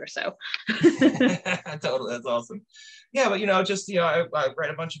class with her. So totally, that's awesome. Yeah, but I read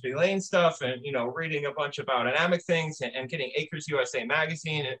a bunch of Elaine stuff, and reading a bunch of biodynamic things, and getting Acres USA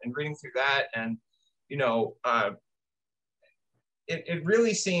magazine and reading through that, and it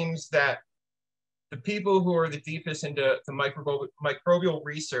really seems that the people who are the deepest into the microbial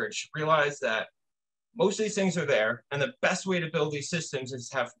research realize that most of these things are there, and the best way to build these systems is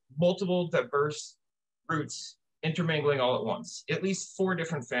to have multiple diverse roots intermingling all at once, at least 4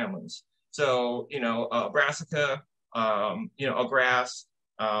 different families. So, a brassica, a grass,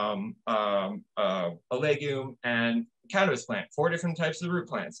 a legume, and a cannabis plant, 4 different types of root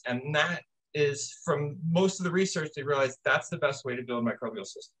plants. And that is, from most of the research, they realize that's the best way to build a microbial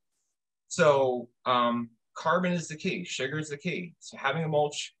system. So carbon is the key, sugar is the key. So having a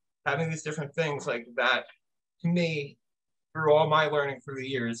mulch, having these different things like that, to me, through all my learning through the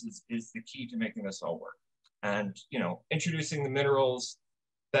years is the key to making this all work. And, you know, introducing the minerals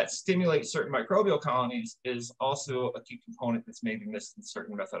that stimulate certain microbial colonies is also a key component that's maybe missed in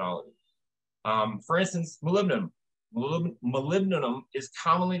certain methodology. For instance, molybdenum. Molybdenum is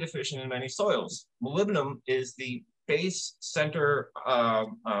commonly deficient in many soils. Molybdenum is the base center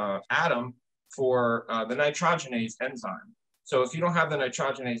atom for the nitrogenase enzyme. So if you don't have the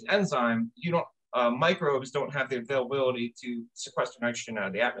nitrogenase enzyme, you don't, microbes don't have the availability to sequester nitrogen out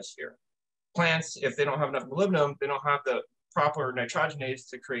of the atmosphere. Plants, if they don't have enough molybdenum, they don't have the proper nitrogenase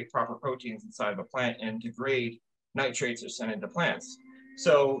to create proper proteins inside of a plant and degrade nitrates are sent into plants.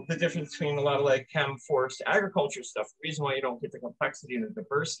 So the difference between a lot of like chem forest agriculture stuff, the reason why you don't get the complexity and the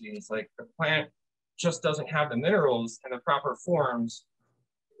diversity is like the plant just doesn't have the minerals and the proper forms,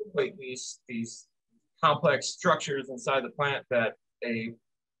 like these complex structures inside the plant that a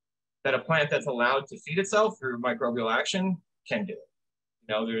plant that's allowed to feed itself through microbial action can do.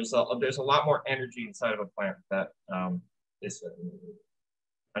 You know, there's a lot more energy inside of a plant that is.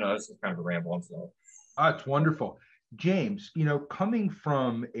 I know this is kind of a ramble. I'm sorry. It's wonderful. James, you know, coming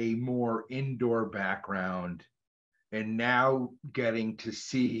from a more indoor background and now getting to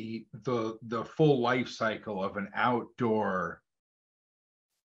see the full life cycle of an outdoor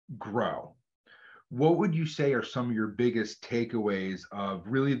grow, what would you say are some of your biggest takeaways of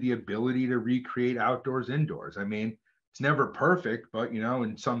really the ability to recreate outdoors indoors? I mean, it's never perfect, but you know,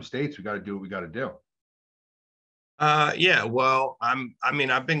 in some states we got to do what we got to do. Yeah, well,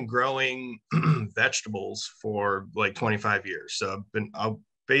 I've been growing vegetables for like 25 years. So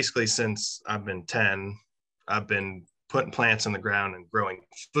basically since I've been 10, I've been putting plants in the ground and growing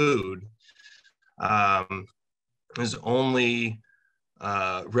food. Is only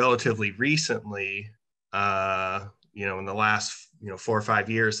relatively recently, you know, in the last 4 or 5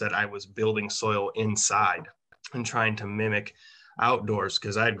 years that I was building soil inside and trying to mimic outdoors,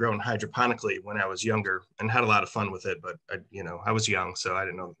 because I had grown hydroponically when I was younger and had a lot of fun with it, but I was young, so I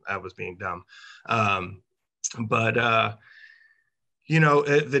didn't know I was being dumb.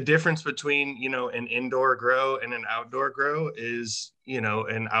 The difference between an indoor grow and an outdoor grow is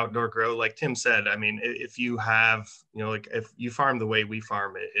an outdoor grow, like Tim said. I mean, if you have like if you farm the way we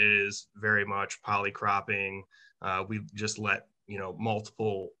farm it, it is very much polycropping. We just let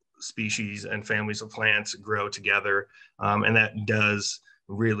multiple species and families of plants grow together, and that does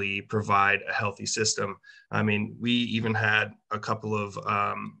really provide a healthy system. I mean, we even had a couple of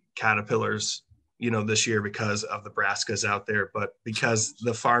caterpillars this year because of the brassicas out there, but because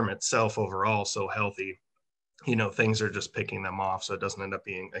the farm itself overall so healthy, things are just picking them off, so it doesn't end up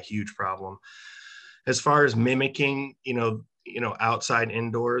being a huge problem. As far as mimicking outside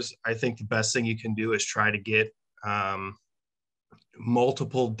indoors, I think the best thing you can do is try to get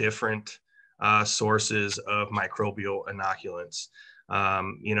multiple different sources of microbial inoculants.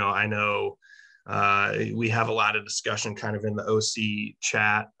 I know we have a lot of discussion kind of in the OC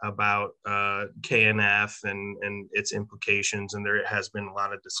chat about KNF and its implications, and there has been a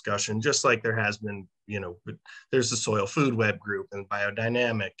lot of discussion, just like there has been, there's the Soil Food Web group and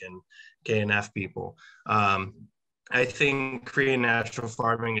Biodynamic and KNF people. I think Korean natural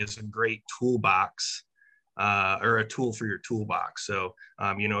farming is a great toolbox, or a tool for your toolbox. So,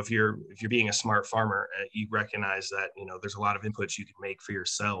 if you're being a smart farmer, you recognize that, there's a lot of inputs you can make for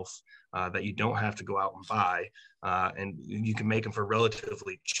yourself that you don't have to go out and buy, and you can make them for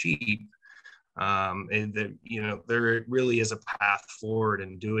relatively cheap. And that, there really is a path forward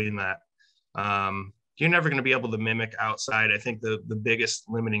in doing that. You're never going to be able to mimic outside. I think the biggest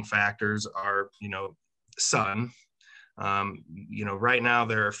limiting factors are, sun. Right now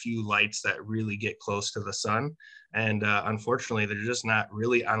there are a few lights that really get close to the sun, and unfortunately they're just not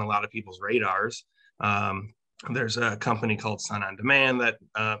really on a lot of people's radars. There's a company called Sun on Demand that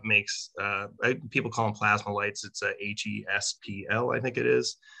makes people call them plasma lights. It's a HESPL, I think it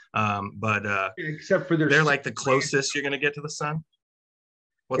is, but except for they're like the closest you're going to get to the sun.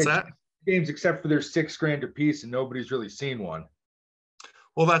 What's that? Games, except for they're $6,000 a piece and nobody's really seen one.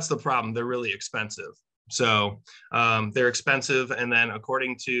 Well, that's the problem. They're really expensive. So they're expensive. And then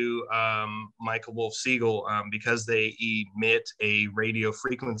according to Michael Wolf-Siegel, because they emit a radio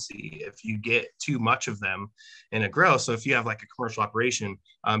frequency, if you get too much of them in a grow, so if you have like a commercial operation,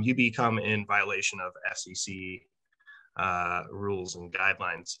 you become in violation of FCC rules and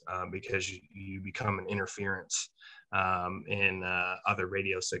guidelines, because you become an interference in other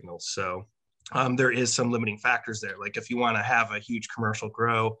radio signals. So there is some limiting factors there. Like if you want to have a huge commercial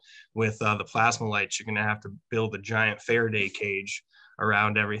grow with the plasma lights, you're going to have to build a giant Faraday cage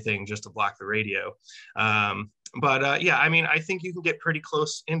around everything just to block the radio. Yeah, I mean, I think you can get pretty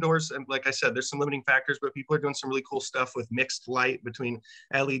close indoors. And like I said, there's some limiting factors, but people are doing some really cool stuff with mixed light between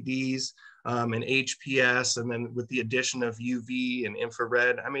LEDs and HPS, and then with the addition of UV and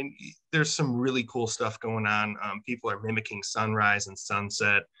infrared. I mean, there's some really cool stuff going on. People are mimicking sunrise and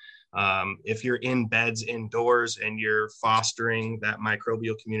sunset. If you're in beds indoors and you're fostering that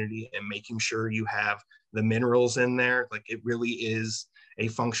microbial community and making sure you have the minerals in there, like it really is a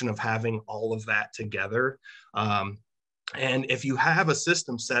function of having all of that together. And if you have a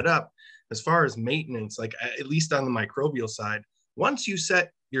system set up, as far as maintenance, like at least on the microbial side, once you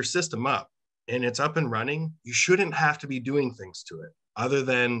set your system up and it's up and running, you shouldn't have to be doing things to it other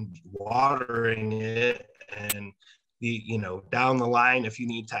than watering it. And down the line, if you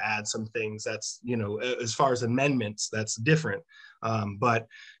need to add some things, that's, as far as amendments, that's different. But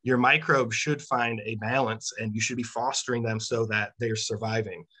your microbes should find a balance, and you should be fostering them so that they're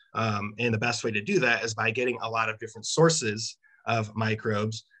surviving. And the best way to do that is by getting a lot of different sources of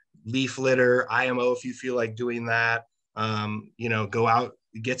microbes, leaf litter, IMO, if you feel like doing that, go out,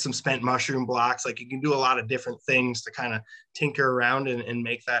 get some spent mushroom blocks. Like you can do a lot of different things to kind of tinker around and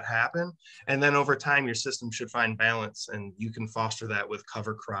make that happen. And then over time, your system should find balance, and you can foster that with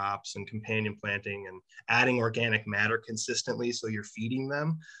cover crops and companion planting and adding organic matter consistently so you're feeding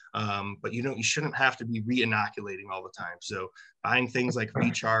them. But you shouldn't have to be re-inoculating all the time. So buying things like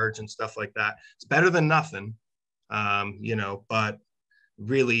Recharge and stuff like that, it's better than nothing, but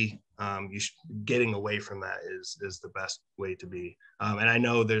really, getting away from that is the best way to be. And I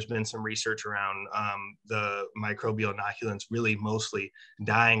know there's been some research around the microbial inoculants really mostly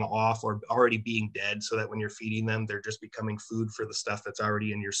dying off or already being dead, so that when you're feeding them, they're just becoming food for the stuff that's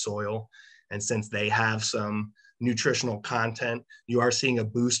already in your soil. And since they have some nutritional content, you are seeing a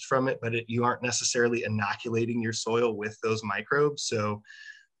boost from it, but you aren't necessarily inoculating your soil with those microbes. So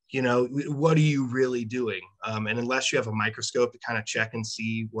what are you really doing? And unless you have a microscope to kind of check and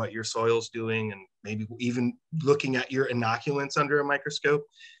see what your soil's doing, and maybe even looking at your inoculants under a microscope,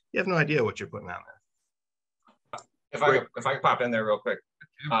 you have no idea what you're putting on there. If I could pop in there real quick.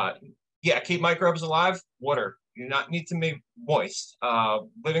 Keep microbes alive. Water. You not need to be moist.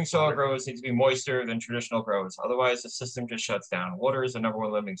 Living soil grows need to be moister than traditional grows. Otherwise, the system just shuts down. Water is the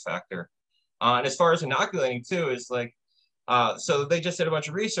 #1 limiting factor. And as far as inoculating too, is like, so they just did a bunch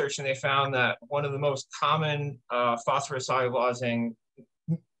of research, and they found that one of the most common phosphorus solubilizing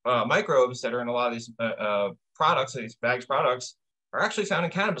microbes that are in a lot of these products, these bagged products, are actually found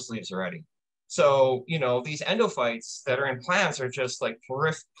in cannabis leaves already. So, these endophytes that are in plants are just like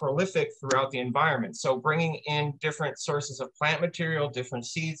prolific throughout the environment. So bringing in different sources of plant material, different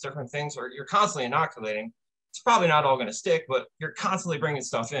seeds, different things, or you're constantly inoculating. It's probably not all going to stick, but you're constantly bringing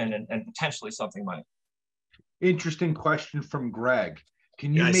stuff in, and potentially something might. Interesting question from Greg.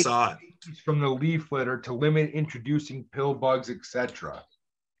 Can you make changes from the leaf litter to limit introducing pill bugs, etc.?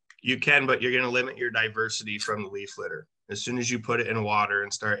 You can, but you're going to limit your diversity from the leaf litter. As soon as you put it in water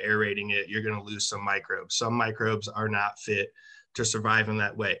and start aerating it, you're going to lose some microbes. Some microbes are not fit to survive in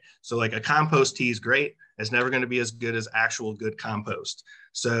that way. So like a compost tea is great. It's never going to be as good as actual good compost.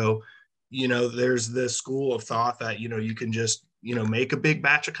 So, there's this school of thought that, you can just make a big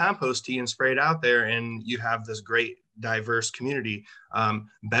batch of compost tea and spray it out there, and you have this great diverse community.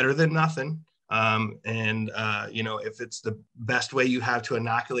 Better than nothing. If it's the best way you have to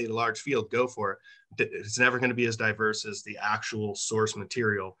inoculate a large field, go for it. It's never going to be as diverse as the actual source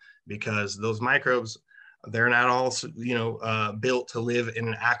material, because those microbes, they're not all, built to live in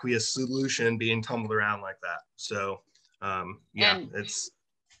an aqueous solution being tumbled around like that. So, And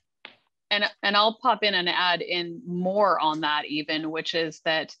I'll pop in and add in more on that even, which is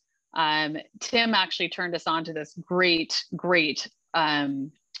that Tim actually turned us on to this great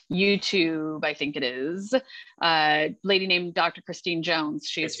YouTube, I think it is, lady named Dr. Christine Jones.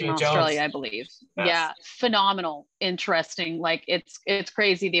 She's from Australia, I believe. Yes. Yeah, phenomenal, interesting. Like it's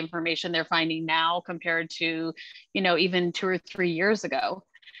crazy the information they're finding now compared to, even 2 or 3 years ago.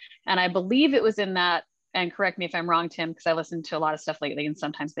 And I believe it was in that, and correct me if I'm wrong, Tim, because I listen to a lot of stuff lately and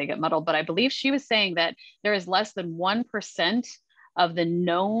sometimes they get muddled, but I believe she was saying that there is less than 1% of the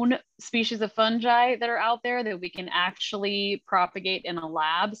known species of fungi that are out there that we can actually propagate in a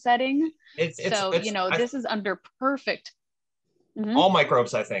lab setting. This is under perfect. Mm-hmm. All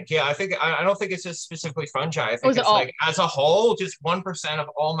microbes, I think. Yeah, I don't think it's just specifically fungi. I think it's like as a whole, just 1% of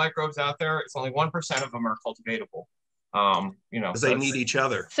all microbes out there. It's only 1% of them are cultivatable. Because they need each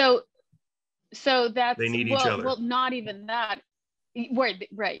other. So that's, they need each other. Well, not even that.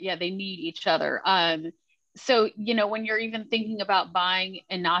 Right. Yeah, they need each other. So, when you're even thinking about buying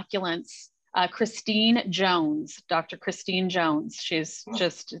inoculants, Christine Jones, Dr. Christine Jones. She's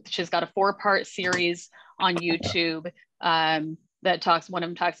got a 4-part series on YouTube that one of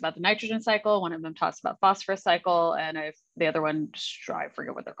them talks about the nitrogen cycle, one of them talks about phosphorus cycle, and the other one, I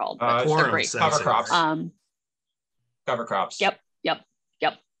forget what they're called. Cover crops. Cover crops. Yep.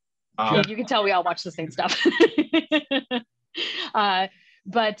 You can tell we all watch the same stuff.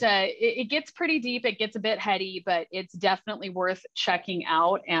 But it gets pretty deep. It gets a bit heady, but it's definitely worth checking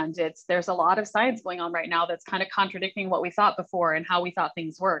out. And there's a lot of science going on right now that's kind of contradicting what we thought before and how we thought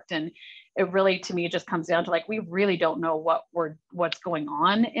things worked. And it really, to me, just comes down to like, we really don't know what's going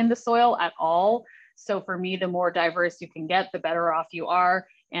on in the soil at all. So for me, the more diverse you can get, the better off you are.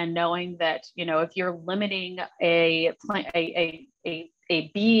 And knowing that, if you're limiting a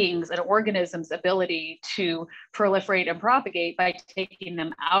being's, an organism's ability to proliferate and propagate by taking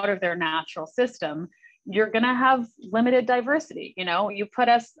them out of their natural system, you're going to have limited diversity. You put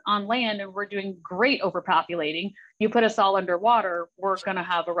us on land and we're doing great overpopulating. You put us all underwater, we're going to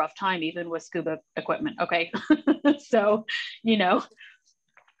have a rough time, even with scuba equipment. Okay. So,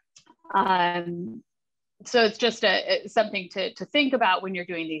 so it's just something to think about when you're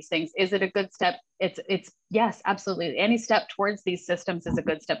doing these things. Is it a good step? It's yes, absolutely. Any step towards these systems is a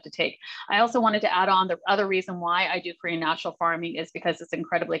good step to take. I also wanted to add on, the other reason why I do Korean natural farming is because it's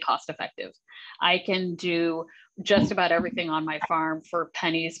incredibly cost effective. I can do just about everything on my farm for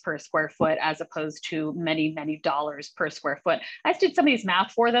pennies per square foot, as opposed to many, many dollars per square foot. I did some of these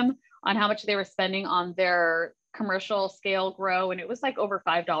math for them on how much they were spending on their commercial scale grow, and it was like over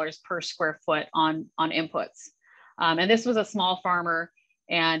 $5 per square foot on inputs. And this was a small farmer,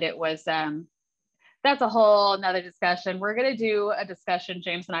 and it was that's a whole another discussion. We're going to do a discussion,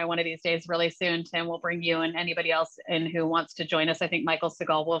 James and I, one of these days really soon. Tim, will bring you and anybody else in who wants to join us. I think Michael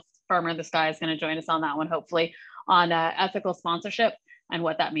Segal Wolf, Farmer in the Sky, is going to join us on that one, hopefully, on ethical sponsorship and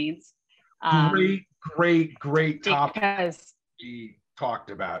what that means. Great topic because we talked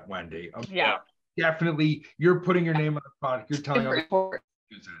about, Wendy. Okay. Yeah. Definitely, you're putting your name on the product. You're telling us.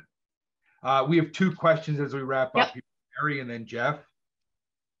 We have 2 questions as we wrap up. Harry and then Jeff.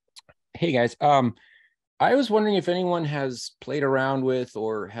 Hey guys, I was wondering if anyone has played around with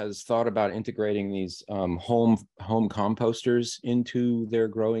or has thought about integrating these home composters into their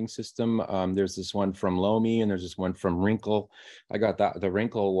growing system. There's this one from Lomi and there's this one from Wrinkle. I got the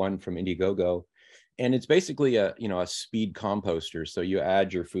Wrinkle one from Indiegogo. And it's basically a speed composter. So you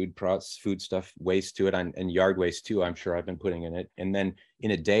add your food stuff waste to it, and yard waste too, I'm sure I've been putting in it. And then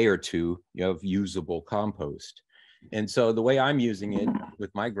in a day or two, you have usable compost. And so the way I'm using it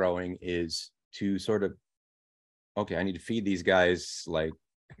with my growing is to sort of, okay, I need to feed these guys like,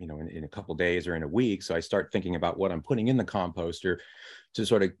 in a couple days or in a week. So I start thinking about what I'm putting in the composter to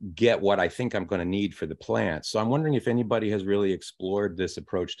sort of get what I think I'm going to need for the plants. So I'm wondering if anybody has really explored this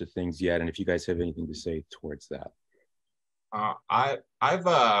approach to things yet, and if you guys have anything to say towards that. I've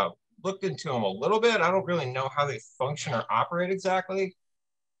looked into them a little bit. I don't really know how they function or operate exactly.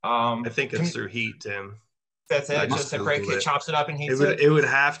 I think it's through heat, Tim. That's it. Just a break, it chops it up and heats it. It would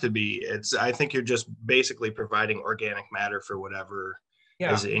have to be. I think you're just basically providing organic matter for whatever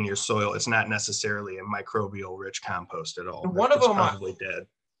is in your soil. It's not necessarily a microbial rich compost at all. One of them probably dead.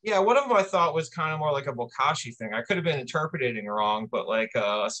 Yeah, one of them I thought was kind of more like a bokashi thing. I could have been interpreting wrong, but like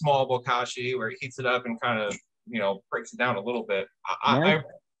a small bokashi where he heats it up and kind of breaks it down a little bit. I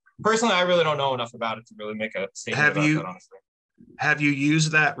personally, I really don't know enough about it to really make a statement about that, honestly. Have you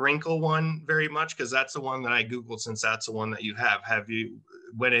used that Wrinkle one very much? Because that's the one that I Googled, since that's the one that you have. Have you,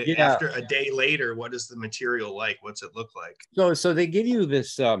 after a day later, what is the material like? What's it look like? So they give you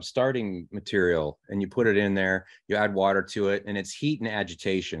this starting material and you put it in there, you add water to it, and it's heat and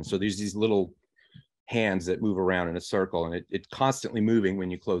agitation. So there's these little hands that move around in a circle, and it's constantly moving when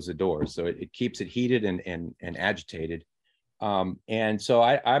you close the door. So it keeps it heated and agitated. And so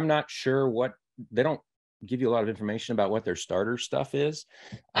I'm not sure they don't give you a lot of information about what their starter stuff is.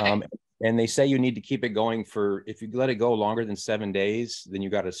 And they say you need to keep it going if you let it go longer than 7 days, then you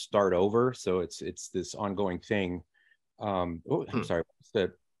got to start over. So it's this ongoing thing. I'm sorry,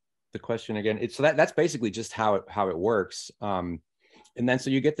 what's the question again? So that's basically just how it works. And then so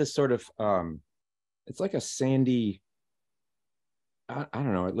you get this sort of, it's like a sandy, I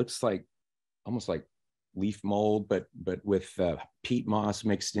don't know, it looks like almost like leaf mold, but with peat moss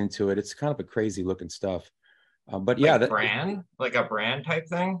mixed into it. It's kind of a crazy looking stuff. But yeah, like a brand type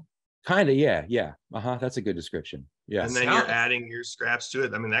thing. Kind of, yeah. That's a good description. Yeah. And then you're adding your scraps to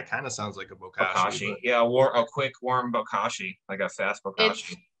it. I mean, that kind of sounds like a bokashi. Yeah, a quick warm bokashi, like a fast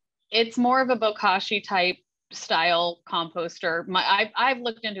bokashi. It's more of a bokashi type style composter. I've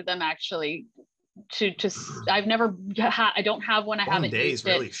looked into them actually I've never I don't have one. I haven't day used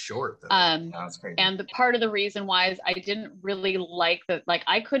is really it. short though. That's crazy. And the part of the reason why is I didn't really like that, like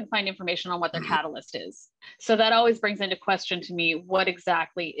I couldn't find information on what their catalyst is. So that always brings into question to me, what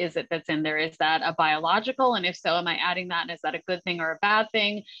exactly is it that's in there? Is that a biological? And if so, am I adding that? And is that a good thing or a bad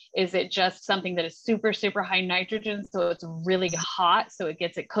thing? Is it just something that is super, super high nitrogen? So it's really hot, so it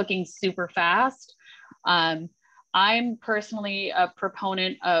gets it cooking super fast. I'm personally a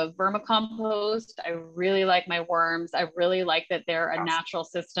proponent of vermicompost. I really like my worms. I really like that they're a natural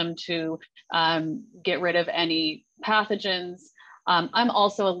system to get rid of any pathogens. I'm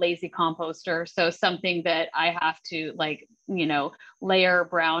also a lazy composter. So something that I have to like, you know, layer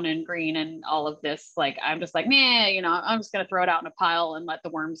brown and green and all of this, like, I'm just like, nah, you know, I'm just going to throw it out in a pile and let the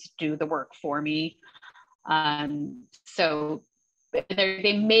worms do the work for me. So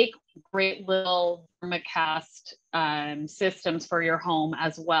they make great little vermicast systems for your home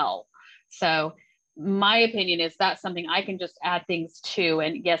as well. So my opinion is that's something I can just add things to.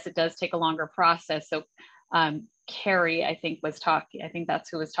 And yes, it does take a longer process. So Carrie, I think was talking, I think that's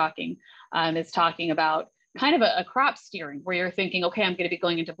who was talking, is talking about kind of a crop steering where you're thinking, okay, I'm going to be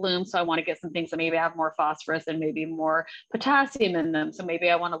going into bloom. So I want to get some things that maybe have more phosphorus and maybe more potassium in them. So maybe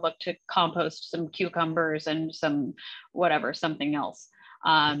I want to look to compost some cucumbers and some whatever, something else.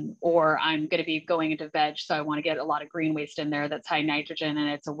 Or I'm going to be going into veg. So I want to get a lot of green waste in there that's high nitrogen, and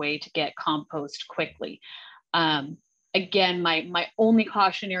it's a way to get compost quickly. Again, my only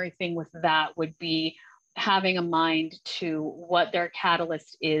cautionary thing with that would be having a mind to what their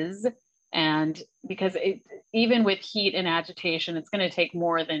catalyst is. And because even with heat and agitation, it's going to take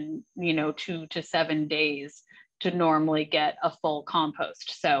more than, 2 to 7 days to normally get a full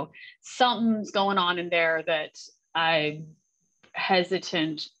compost. So something's going on in there that I'm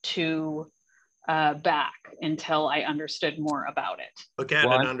hesitant to back until I understood more about it. Look at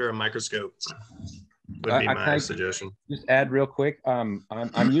it under a microscope would be my suggestion. Just add real quick. I'm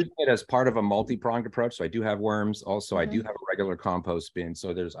using it as part of a multi-pronged approach. So I do have worms. Also, I do have a regular compost bin.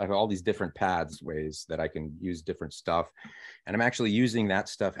 So I have all these different ways that I can use different stuff. And I'm actually using that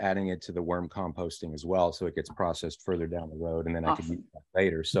stuff, adding it to the worm composting as well. So it gets processed further down the road, and then I can use that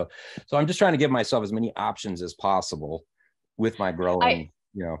later. So I'm just trying to give myself as many options as possible with my growing,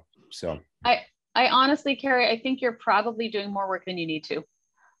 I honestly, Carrie, I think you're probably doing more work than you need to.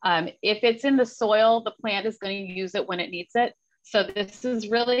 If it's in the soil, the plant is going to use it when it needs it. So this is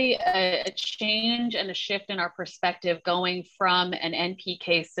really a change and a shift in our perspective, going from an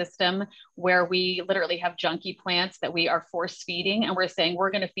NPK system where we literally have junky plants that we are force feeding, and we're saying, we're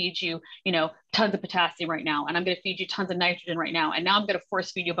going to feed you, tons of potassium right now, and I'm going to feed you tons of nitrogen right now, and now I'm going to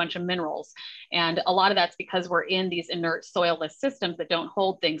force feed you a bunch of minerals. And a lot of that's because we're in these inert soilless systems that don't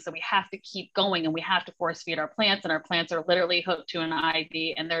hold things. So we have to keep going, and we have to force feed our plants, and our plants are literally hooked to an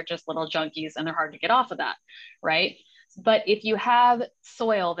IV, and they're just little junkies, and they're hard to get off of that, right? But if you have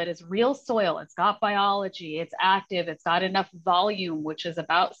soil that is real soil, it's got biology, it's active, it's got enough volume, which is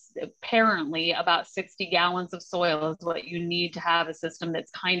apparently about 60 gallons of soil is what you need to have a system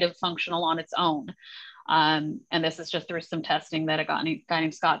that's kind of functional on its own. And this is just through some testing that a guy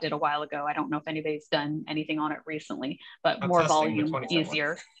named Scott did a while ago. I don't know if anybody's done anything on it recently, but more volume,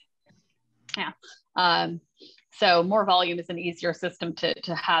 easier. Yeah. So more volume is an easier system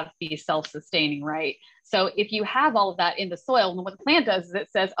to have be self-sustaining, right? So if you have all of that in the soil, and what the plant does is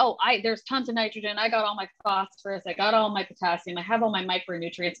it says, oh, there's tons of nitrogen, I got all my phosphorus, I got all my potassium, I have all my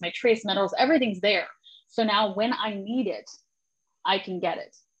micronutrients, my trace metals, everything's there. So now when I need it, I can get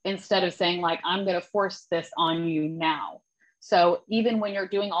it, instead of saying like, I'm going to force this on you now. So even when you're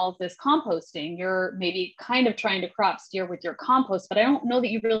doing all of this composting, you're maybe kind of trying to crop steer with your compost, but I don't know that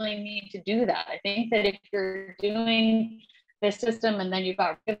you really need to do that. I think that if you're doing this system and then you've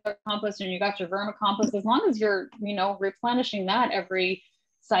got regular compost and you got your vermicompost, as long as you're, replenishing that every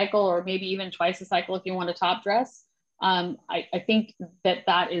cycle, or maybe even twice a cycle if you want to top dress, I think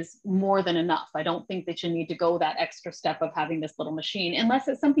that is more than enough. I don't think that you need to go that extra step of having this little machine, unless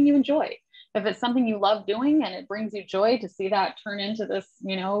it's something you enjoy. If it's something you love doing and it brings you joy to see that turn into this,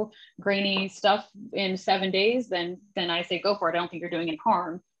 grainy stuff in 7 days, then I say go for it. I don't think you're doing any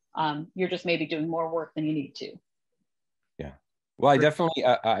harm. You're just maybe doing more work than you need to. Yeah. Well, I definitely,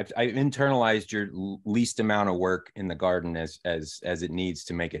 I've internalized your least amount of work in the garden as it needs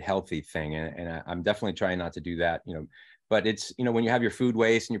to make it healthy thing. And I'm definitely trying not to do that, but it's, when you have your food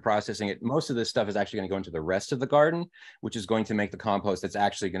waste and you're processing it, most of this stuff is actually going to go into the rest of the garden, which is going to make the compost that's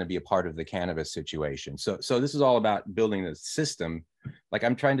actually going to be a part of the cannabis situation. So this is all about building the system. Like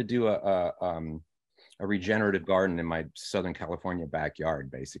I'm trying to do a regenerative garden in my Southern California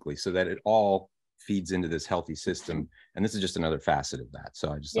backyard, basically, so that it all feeds into this healthy system. And this is just another facet of that.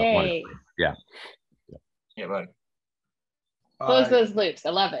 So I just thought, Yay. yeah. Yeah, bud. Close those loops. I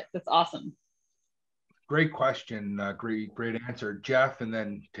love it. That's awesome. Great question. Great answer. Jeff, and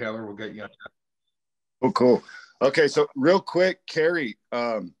then Taylor will get you. Oh, cool. Okay, so real quick, Carrie,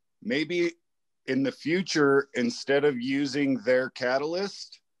 maybe in the future, instead of using their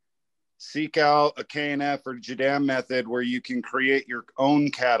catalyst, seek out a KNF or JDAM method where you can create your own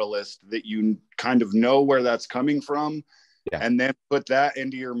catalyst that you kind of know where that's coming from, and then put that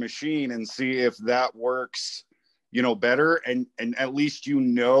into your machine and see if that works, you know, better. And at least you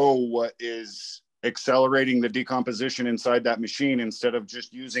know what is accelerating the decomposition inside that machine instead of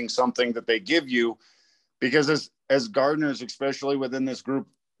just using something that they give you. Because as gardeners, especially within this group,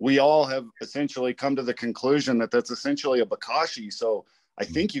 we all have essentially come to the conclusion that that's essentially a bokashi. So I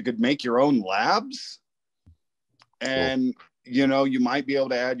think you could make your own labs, and you know, you might be able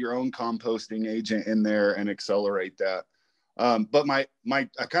to add your own composting agent in there and accelerate that. But I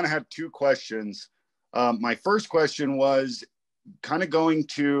kind of had two questions. My first question was kind of going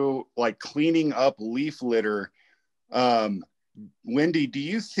to like cleaning up leaf litter. Wendy, do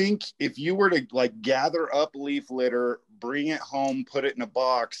you think if you were to like gather up leaf litter, bring it home, put it in a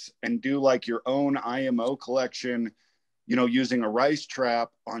box, and do like your own IMO collection, you know, using a rice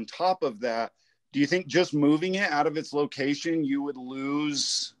trap on top of that, do you think just moving it out of its location, you would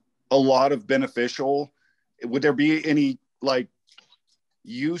lose a lot of beneficial? Would there be any like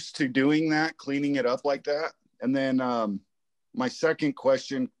use to doing that, cleaning it up like that? And then my second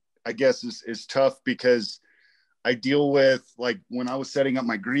question, I guess, is tough because I deal with, like, when I was setting up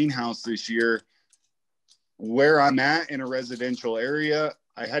my greenhouse this year, where I'm at in a residential area,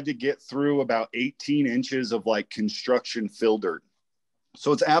 I had to get through about 18 inches of like construction fill dirt.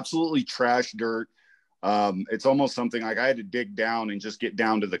 So it's absolutely trash dirt. It's almost something like I had to dig down and just get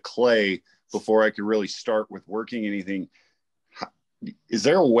down to the clay before I could really start with working anything. Is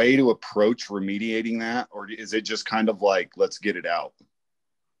there a way to approach remediating that? Or is it just kind of like, let's get it out?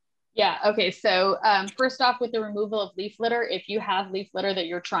 Yeah. Okay. So first off, with the removal of leaf litter, if you have leaf litter that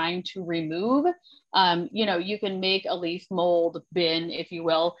you're trying to remove, you know, you can make a leaf mold bin, if you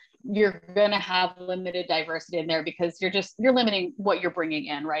will. You're going to have limited diversity in there because you're limiting what you're bringing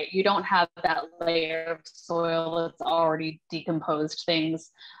in, right? You don't have that layer of soil that's already decomposed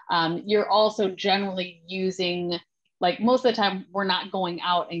things. You're also generally using, like, most of the time, we're not going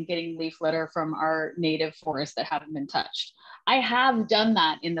out and getting leaf litter from our native forests that haven't been touched. I have done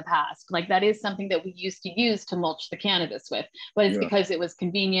that in the past. Like, that is something that we used to use to mulch the cannabis with, but it's because it was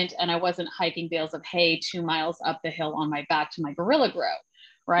convenient and I wasn't hiking bales of hay 2 miles up the hill on my back to my gorilla grow,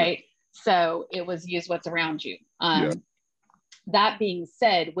 right? So it was use what's around you. That being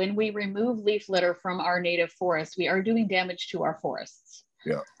said, when we remove leaf litter from our native forest, we are doing damage to our forests.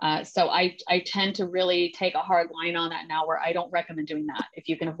 So I tend to really take a hard line on that now, where I don't recommend doing that. If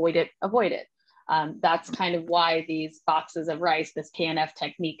you can avoid it, avoid it. That's kind of why these boxes of rice, this KNF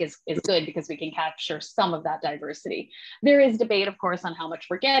technique is good, because we can capture some of that diversity. There is debate, of course, on how much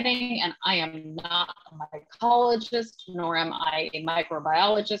we're getting, and I am not a mycologist, nor am I a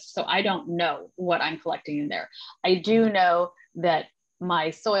microbiologist, so I don't know what I'm collecting in there. I do know that my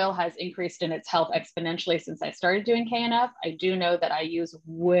soil has increased in its health exponentially since I started doing KNF. I do know that I use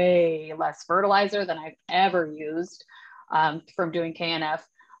way less fertilizer than I've ever used from doing KNF.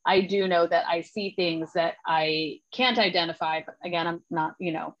 I do know that I see things that I can't identify, but again, I'm not,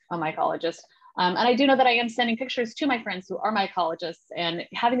 you know, a mycologist. And I do know that I am sending pictures to my friends who are mycologists and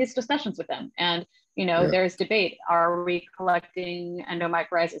having these discussions with them. And, you know, there's debate. Are we collecting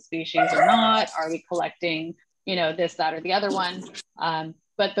endomycorrhizal species or not? Are we collecting, you know, this, that, or the other one?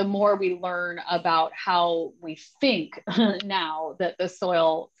 But the more we learn about how we think now that the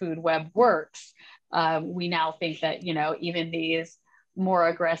soil food web works, we now think that, you know, even these more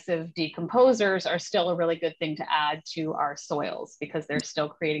aggressive decomposers are still a really good thing to add to our soils because they're still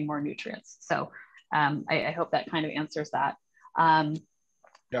creating more nutrients. So I hope that kind of answers that. And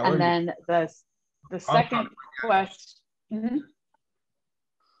then the second question.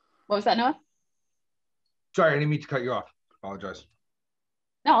 What was that, Noah? Sorry, I didn't mean to cut you off. Apologize.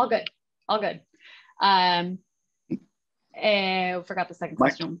 No, all good. All good. And forgot the second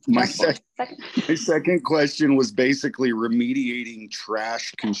question. My second question was basically remediating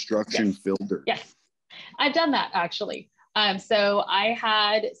trash construction fill dirt. Yes, I've done that actually. So I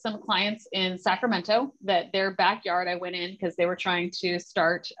had some clients in Sacramento that their backyard, I went in because they were trying to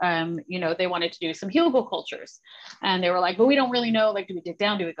start, you know, they wanted to do some hugel cultures. And they were like, but we don't really know, like, do we dig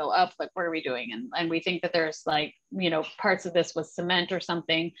down? Do we go up? Like, what are we doing? And we think that there's, like, you know, parts of this was cement or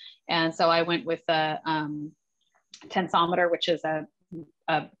something. And so I went with a tensometer, which is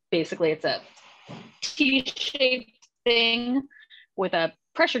basically it's a T-shaped thing with a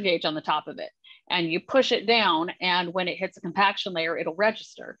pressure gauge on the top of it. And you push it down, and when it hits a compaction layer, it'll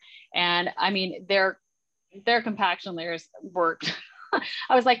register. And I mean, their compaction layers worked.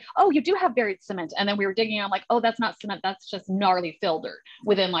 I was like, oh, you do have buried cement. And then we were digging, I'm like, oh, that's not cement, that's just gnarly fill dirt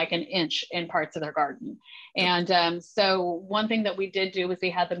within like an inch in parts of their garden. And so one thing that we did do was we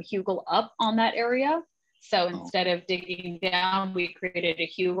had them hugel up on that area. So instead of digging down, we created a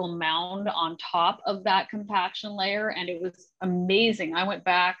hugel mound on top of that compaction layer, and it was amazing. I went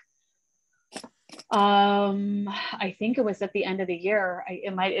back, I think it was at the end of the year.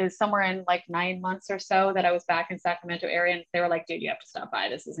 It was somewhere in like 9 months or so that I was back in Sacramento area, and they were like, dude, you have to stop by.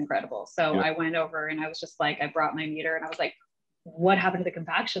 This is incredible. So I went over, and I was just like, I brought my meter, and I was like, what happened to the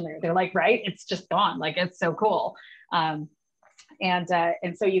compaction layer? They're like, right, it's just gone. Like, it's so cool. And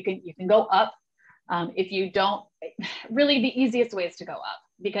so you can go up. If you don't, really the easiest way is to go up,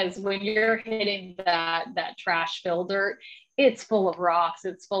 because when you're hitting that trash fill dirt, it's full of rocks.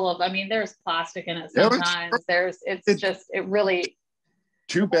 It's full of, I mean, there's plastic in it sometimes. It really.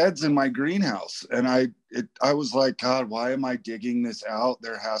 2 beds in my greenhouse. And I was like, God, why am I digging this out?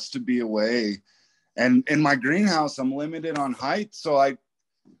 There has to be a way. And in my greenhouse, I'm limited on height. So I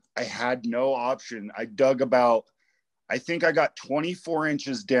had no option. I dug about, I think I got 24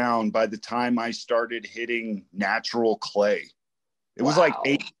 inches down by the time I started hitting natural clay. It was like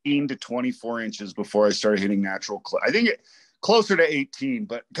 18 to 24 inches before I started hitting natural clay. I think closer to 18,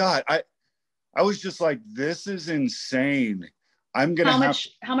 but God, I was just like, this is insane. I'm going to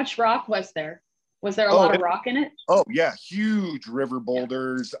How much rock was there? Was there a lot of rock in it? Oh yeah. Huge river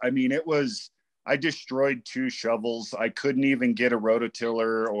boulders. I mean, I destroyed 2 shovels. I couldn't even get a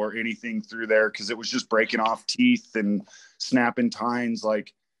rototiller or anything through there because it was just breaking off teeth and snapping tines.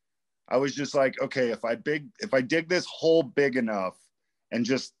 Like, I was just like, okay, if I dig this hole big enough and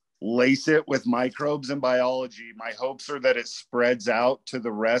just lace it with microbes and biology, my hopes are that it spreads out to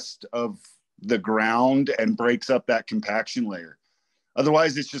the rest of the ground and breaks up that compaction layer.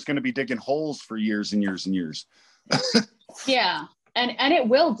 Otherwise, it's just going to be digging holes for years and years and years. Yeah. And it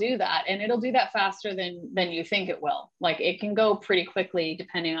will do that, and it'll do that faster than you think it will. Like, it can go pretty quickly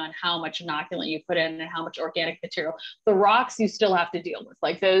depending on how much inoculant you put in and how much organic material. The rocks you still have to deal with.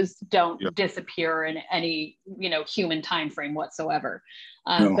 Like, those don't disappear in any, human time frame whatsoever.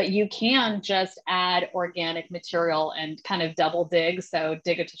 No. But you can just add organic material and kind of double dig. So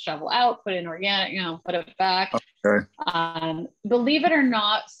dig it to shovel out, put in organic, put it back. Okay. Believe it or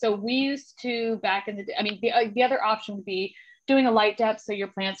not, so we used to back in the day. I mean, the other option would be doing a light depth, so your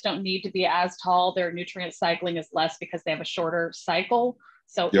plants don't need to be as tall. Their nutrient cycling is less because they have a shorter cycle.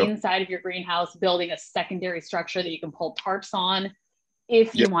 So inside of your greenhouse, building a secondary structure that you can pull tarps on,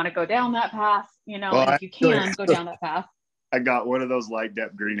 if you want to go down that path, if you can go down that path. I got one of those light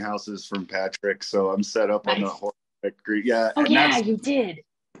depth greenhouses from Patrick, so I'm set up on the horrific green. Yeah. Oh yeah, you did.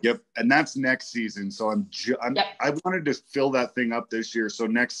 Yep, and that's next season. So I wanted to fill that thing up this year. So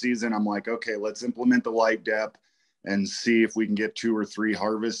next season, I'm like, okay, let's implement the light depth and see if we can get 2 or 3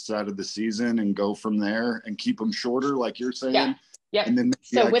 harvests out of the season and go from there and keep them shorter, like you're saying. Yeah. Yep. And then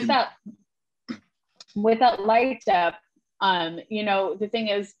with that light depth, the thing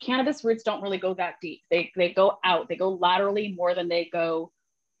is, cannabis roots don't really go that deep. They go out. They go laterally more than they go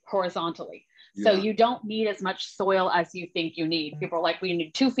horizontally. Yeah. So you don't need as much soil as you think you need. People are like, we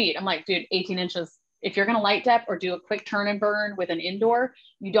need 2 feet. I'm like, dude, 18 inches. If you're going to light depth or do a quick turn and burn with an indoor,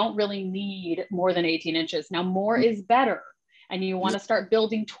 you don't really need more than 18 inches. Now, more is better, and you want to start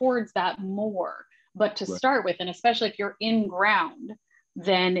building towards that more. But to start with, and especially if you're in ground,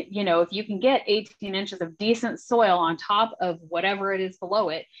 then, if you can get 18 inches of decent soil on top of whatever it is below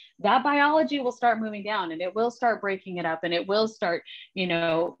it, that biology will start moving down, and it will start breaking it up, and it will start,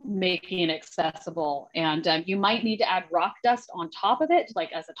 making it accessible. And you might need to add rock dust on top of it,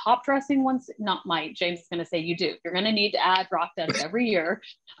 like as a top dressing once, James is going to say you do. You're going to need to add rock dust every year.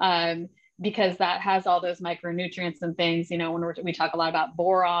 Because that has all those micronutrients and things, when we talk a lot about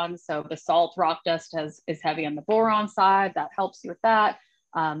boron. So the salt rock dust is heavy on the boron side. That helps you with that.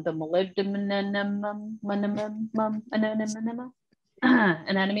 The molybdenum, anemone.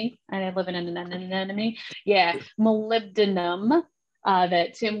 I live in an anemone. Yeah, molybdenum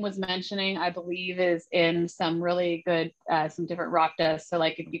that Tim was mentioning, I believe is in some really good, some different rock dust. So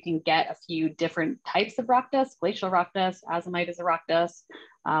like if you can get a few different types of rock dust, glacial rock dust, azomite is a rock dust.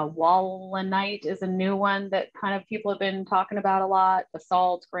 Wallenite is a new one that kind of people have been talking about a lot.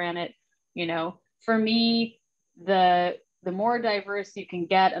 Basalt, granite, for me, the more diverse you can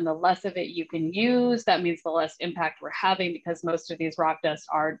get and the less of it you can use, that means the less impact we're having, because most of these rock dusts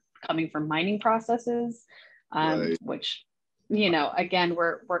are coming from mining processes, which, again,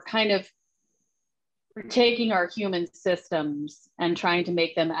 we're kind of we're taking our human systems and trying to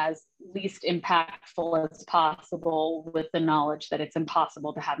make them as least impactful as possible with the knowledge that it's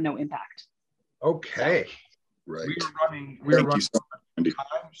impossible to have no impact. Okay. Right. We're running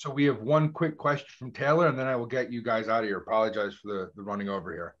time, so we have one quick question from Taylor, and then I will get you guys out of here. Apologize for the running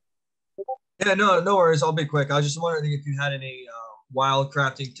over here. Yeah, no worries. I'll be quick. I was just wondering if you had any wild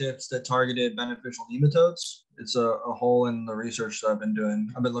crafting tips that targeted beneficial nematodes. It's a hole in the research that I've been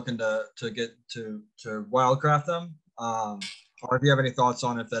doing. I've been looking to get to wild craft them. Or if you have any thoughts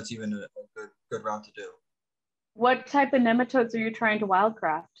on if that's even a good route to do. What type of nematodes are you trying to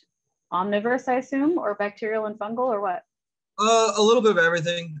wildcraft? Omnivorous, I assume, or bacterial and fungal, or what? A little bit of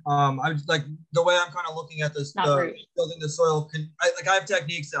everything. I like the way I'm kind of looking at this, building the soil. I have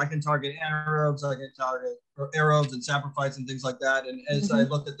techniques that I can target anaerobes, I can target aerobes and saprophytes and things like that. And as I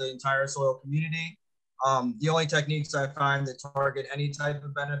look at the entire soil community, the only techniques I find that target any type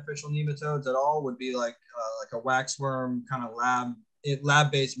of beneficial nematodes at all would be like a waxworm kind of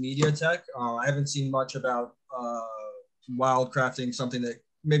lab-based media tech. I haven't seen much about wild crafting something that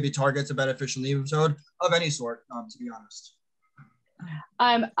maybe targets a beneficial nematode of any sort, to be honest.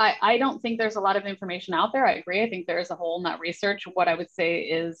 I don't think there's a lot of information out there. I agree. I think there is a hole in that research. What I would say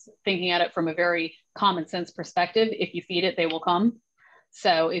is thinking at it from a very common sense perspective. If you feed it, they will come.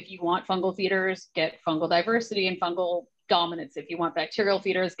 So if you want fungal feeders, get fungal diversity and fungal dominance. If you want bacterial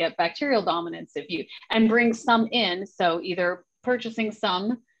feeders, get bacterial dominance. And bring some in. So either purchasing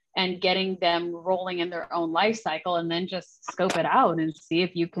some and getting them rolling in their own life cycle, and then just scope it out and see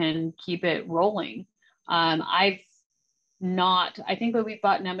if you can keep it rolling. I think that we've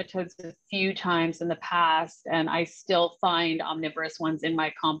bought nematodes a few times in the past, and I still find omnivorous ones in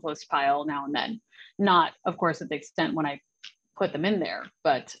my compost pile now and then. Not, of course, at the extent when I put them in there,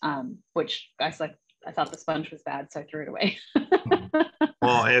 but which I thought the sponge was bad, so I threw it away.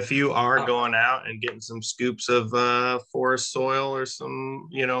 Well, if you are going out and getting some scoops of forest soil or some,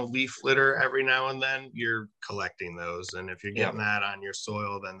 leaf litter every now and then, you're collecting those. And if you're getting that on your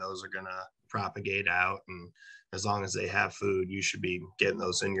soil, then those are going to propagate out. And as long as they have food, you should be getting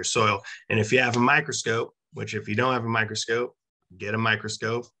those in your soil. And if you have a microscope, which if you don't have a microscope, get a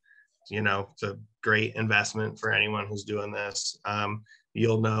microscope. It's a great investment for anyone who's doing this.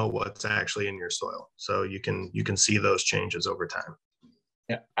 You'll know what's actually in your soil. So you can see those changes over time.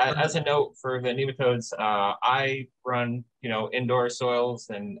 Yeah. As a note for the nematodes, I run, indoor soils,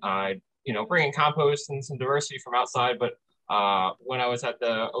 and I, bring in compost and some diversity from outside. But when I was at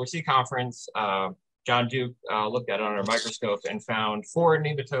the OC conference, John Duke looked at it under a microscope and found 4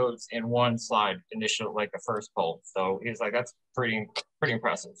 nematodes in one slide initial, like the first pull. So he's like, that's pretty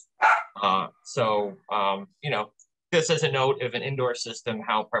impressive. Just as a note of an indoor system,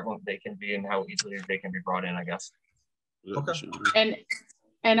 how prevalent they can be and how easily they can be brought in, I guess. Okay.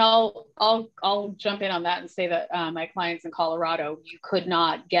 And I'll jump in on that and say that my clients in Colorado, you could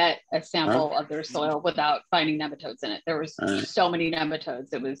not get a sample of their soil without finding nematodes in it. There was so many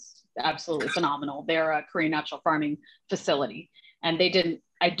nematodes. It was absolutely phenomenal. They're a Korean natural farming facility, and they didn't,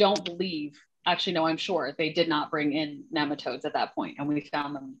 I don't believe, actually, no, I'm sure they did not bring in nematodes at that point, and we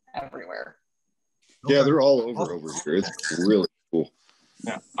found them everywhere. Yeah, they're all over here. It's really cool.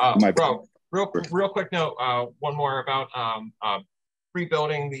 Yeah. Real quick note, one more about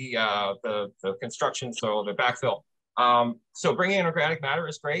rebuilding the construction soil, the backfill. So bringing in organic matter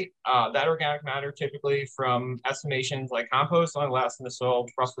is great. That organic matter typically from estimations like compost only lasts in the soil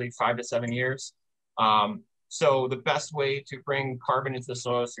roughly 5 to 7 years. So the best way to bring carbon into the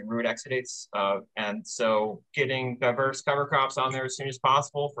soil is through root exudates. And so getting diverse cover crops on there as soon as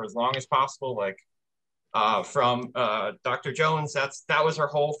possible for as long as possible, like from Dr. Jones, that was her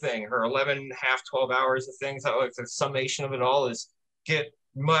whole thing. Her 11.5, 12 hours of things, that was the summation of it all, is get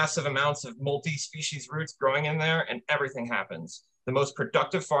massive amounts of multi-species roots growing in there, and everything happens. The most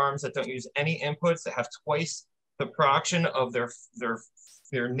productive farms that don't use any inputs, that have twice the production of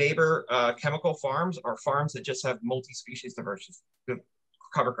their neighbor chemical farms, are farms that just have multi-species diversity,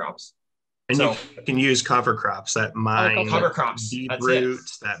 cover crops. And so, you can use cover crops that mine cover crops, deep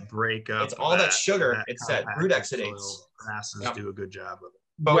roots that break up. It's all that sugar. It's that root exudates. Grasses do a good job of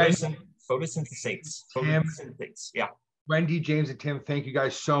it. Photosynthesis. Yeah. Wendy, James, and Tim, thank you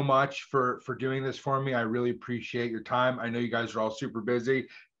guys so much for doing this for me. I really appreciate your time. I know you guys are all super busy.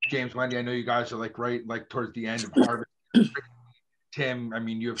 James, Wendy, I know you guys are right towards the end of harvest. Tim, I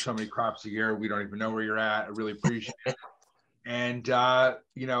mean, you have so many crops a year. We don't even know where you're at. I really appreciate it. And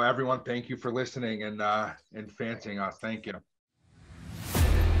everyone, thank you for listening and fancying us. Thank you.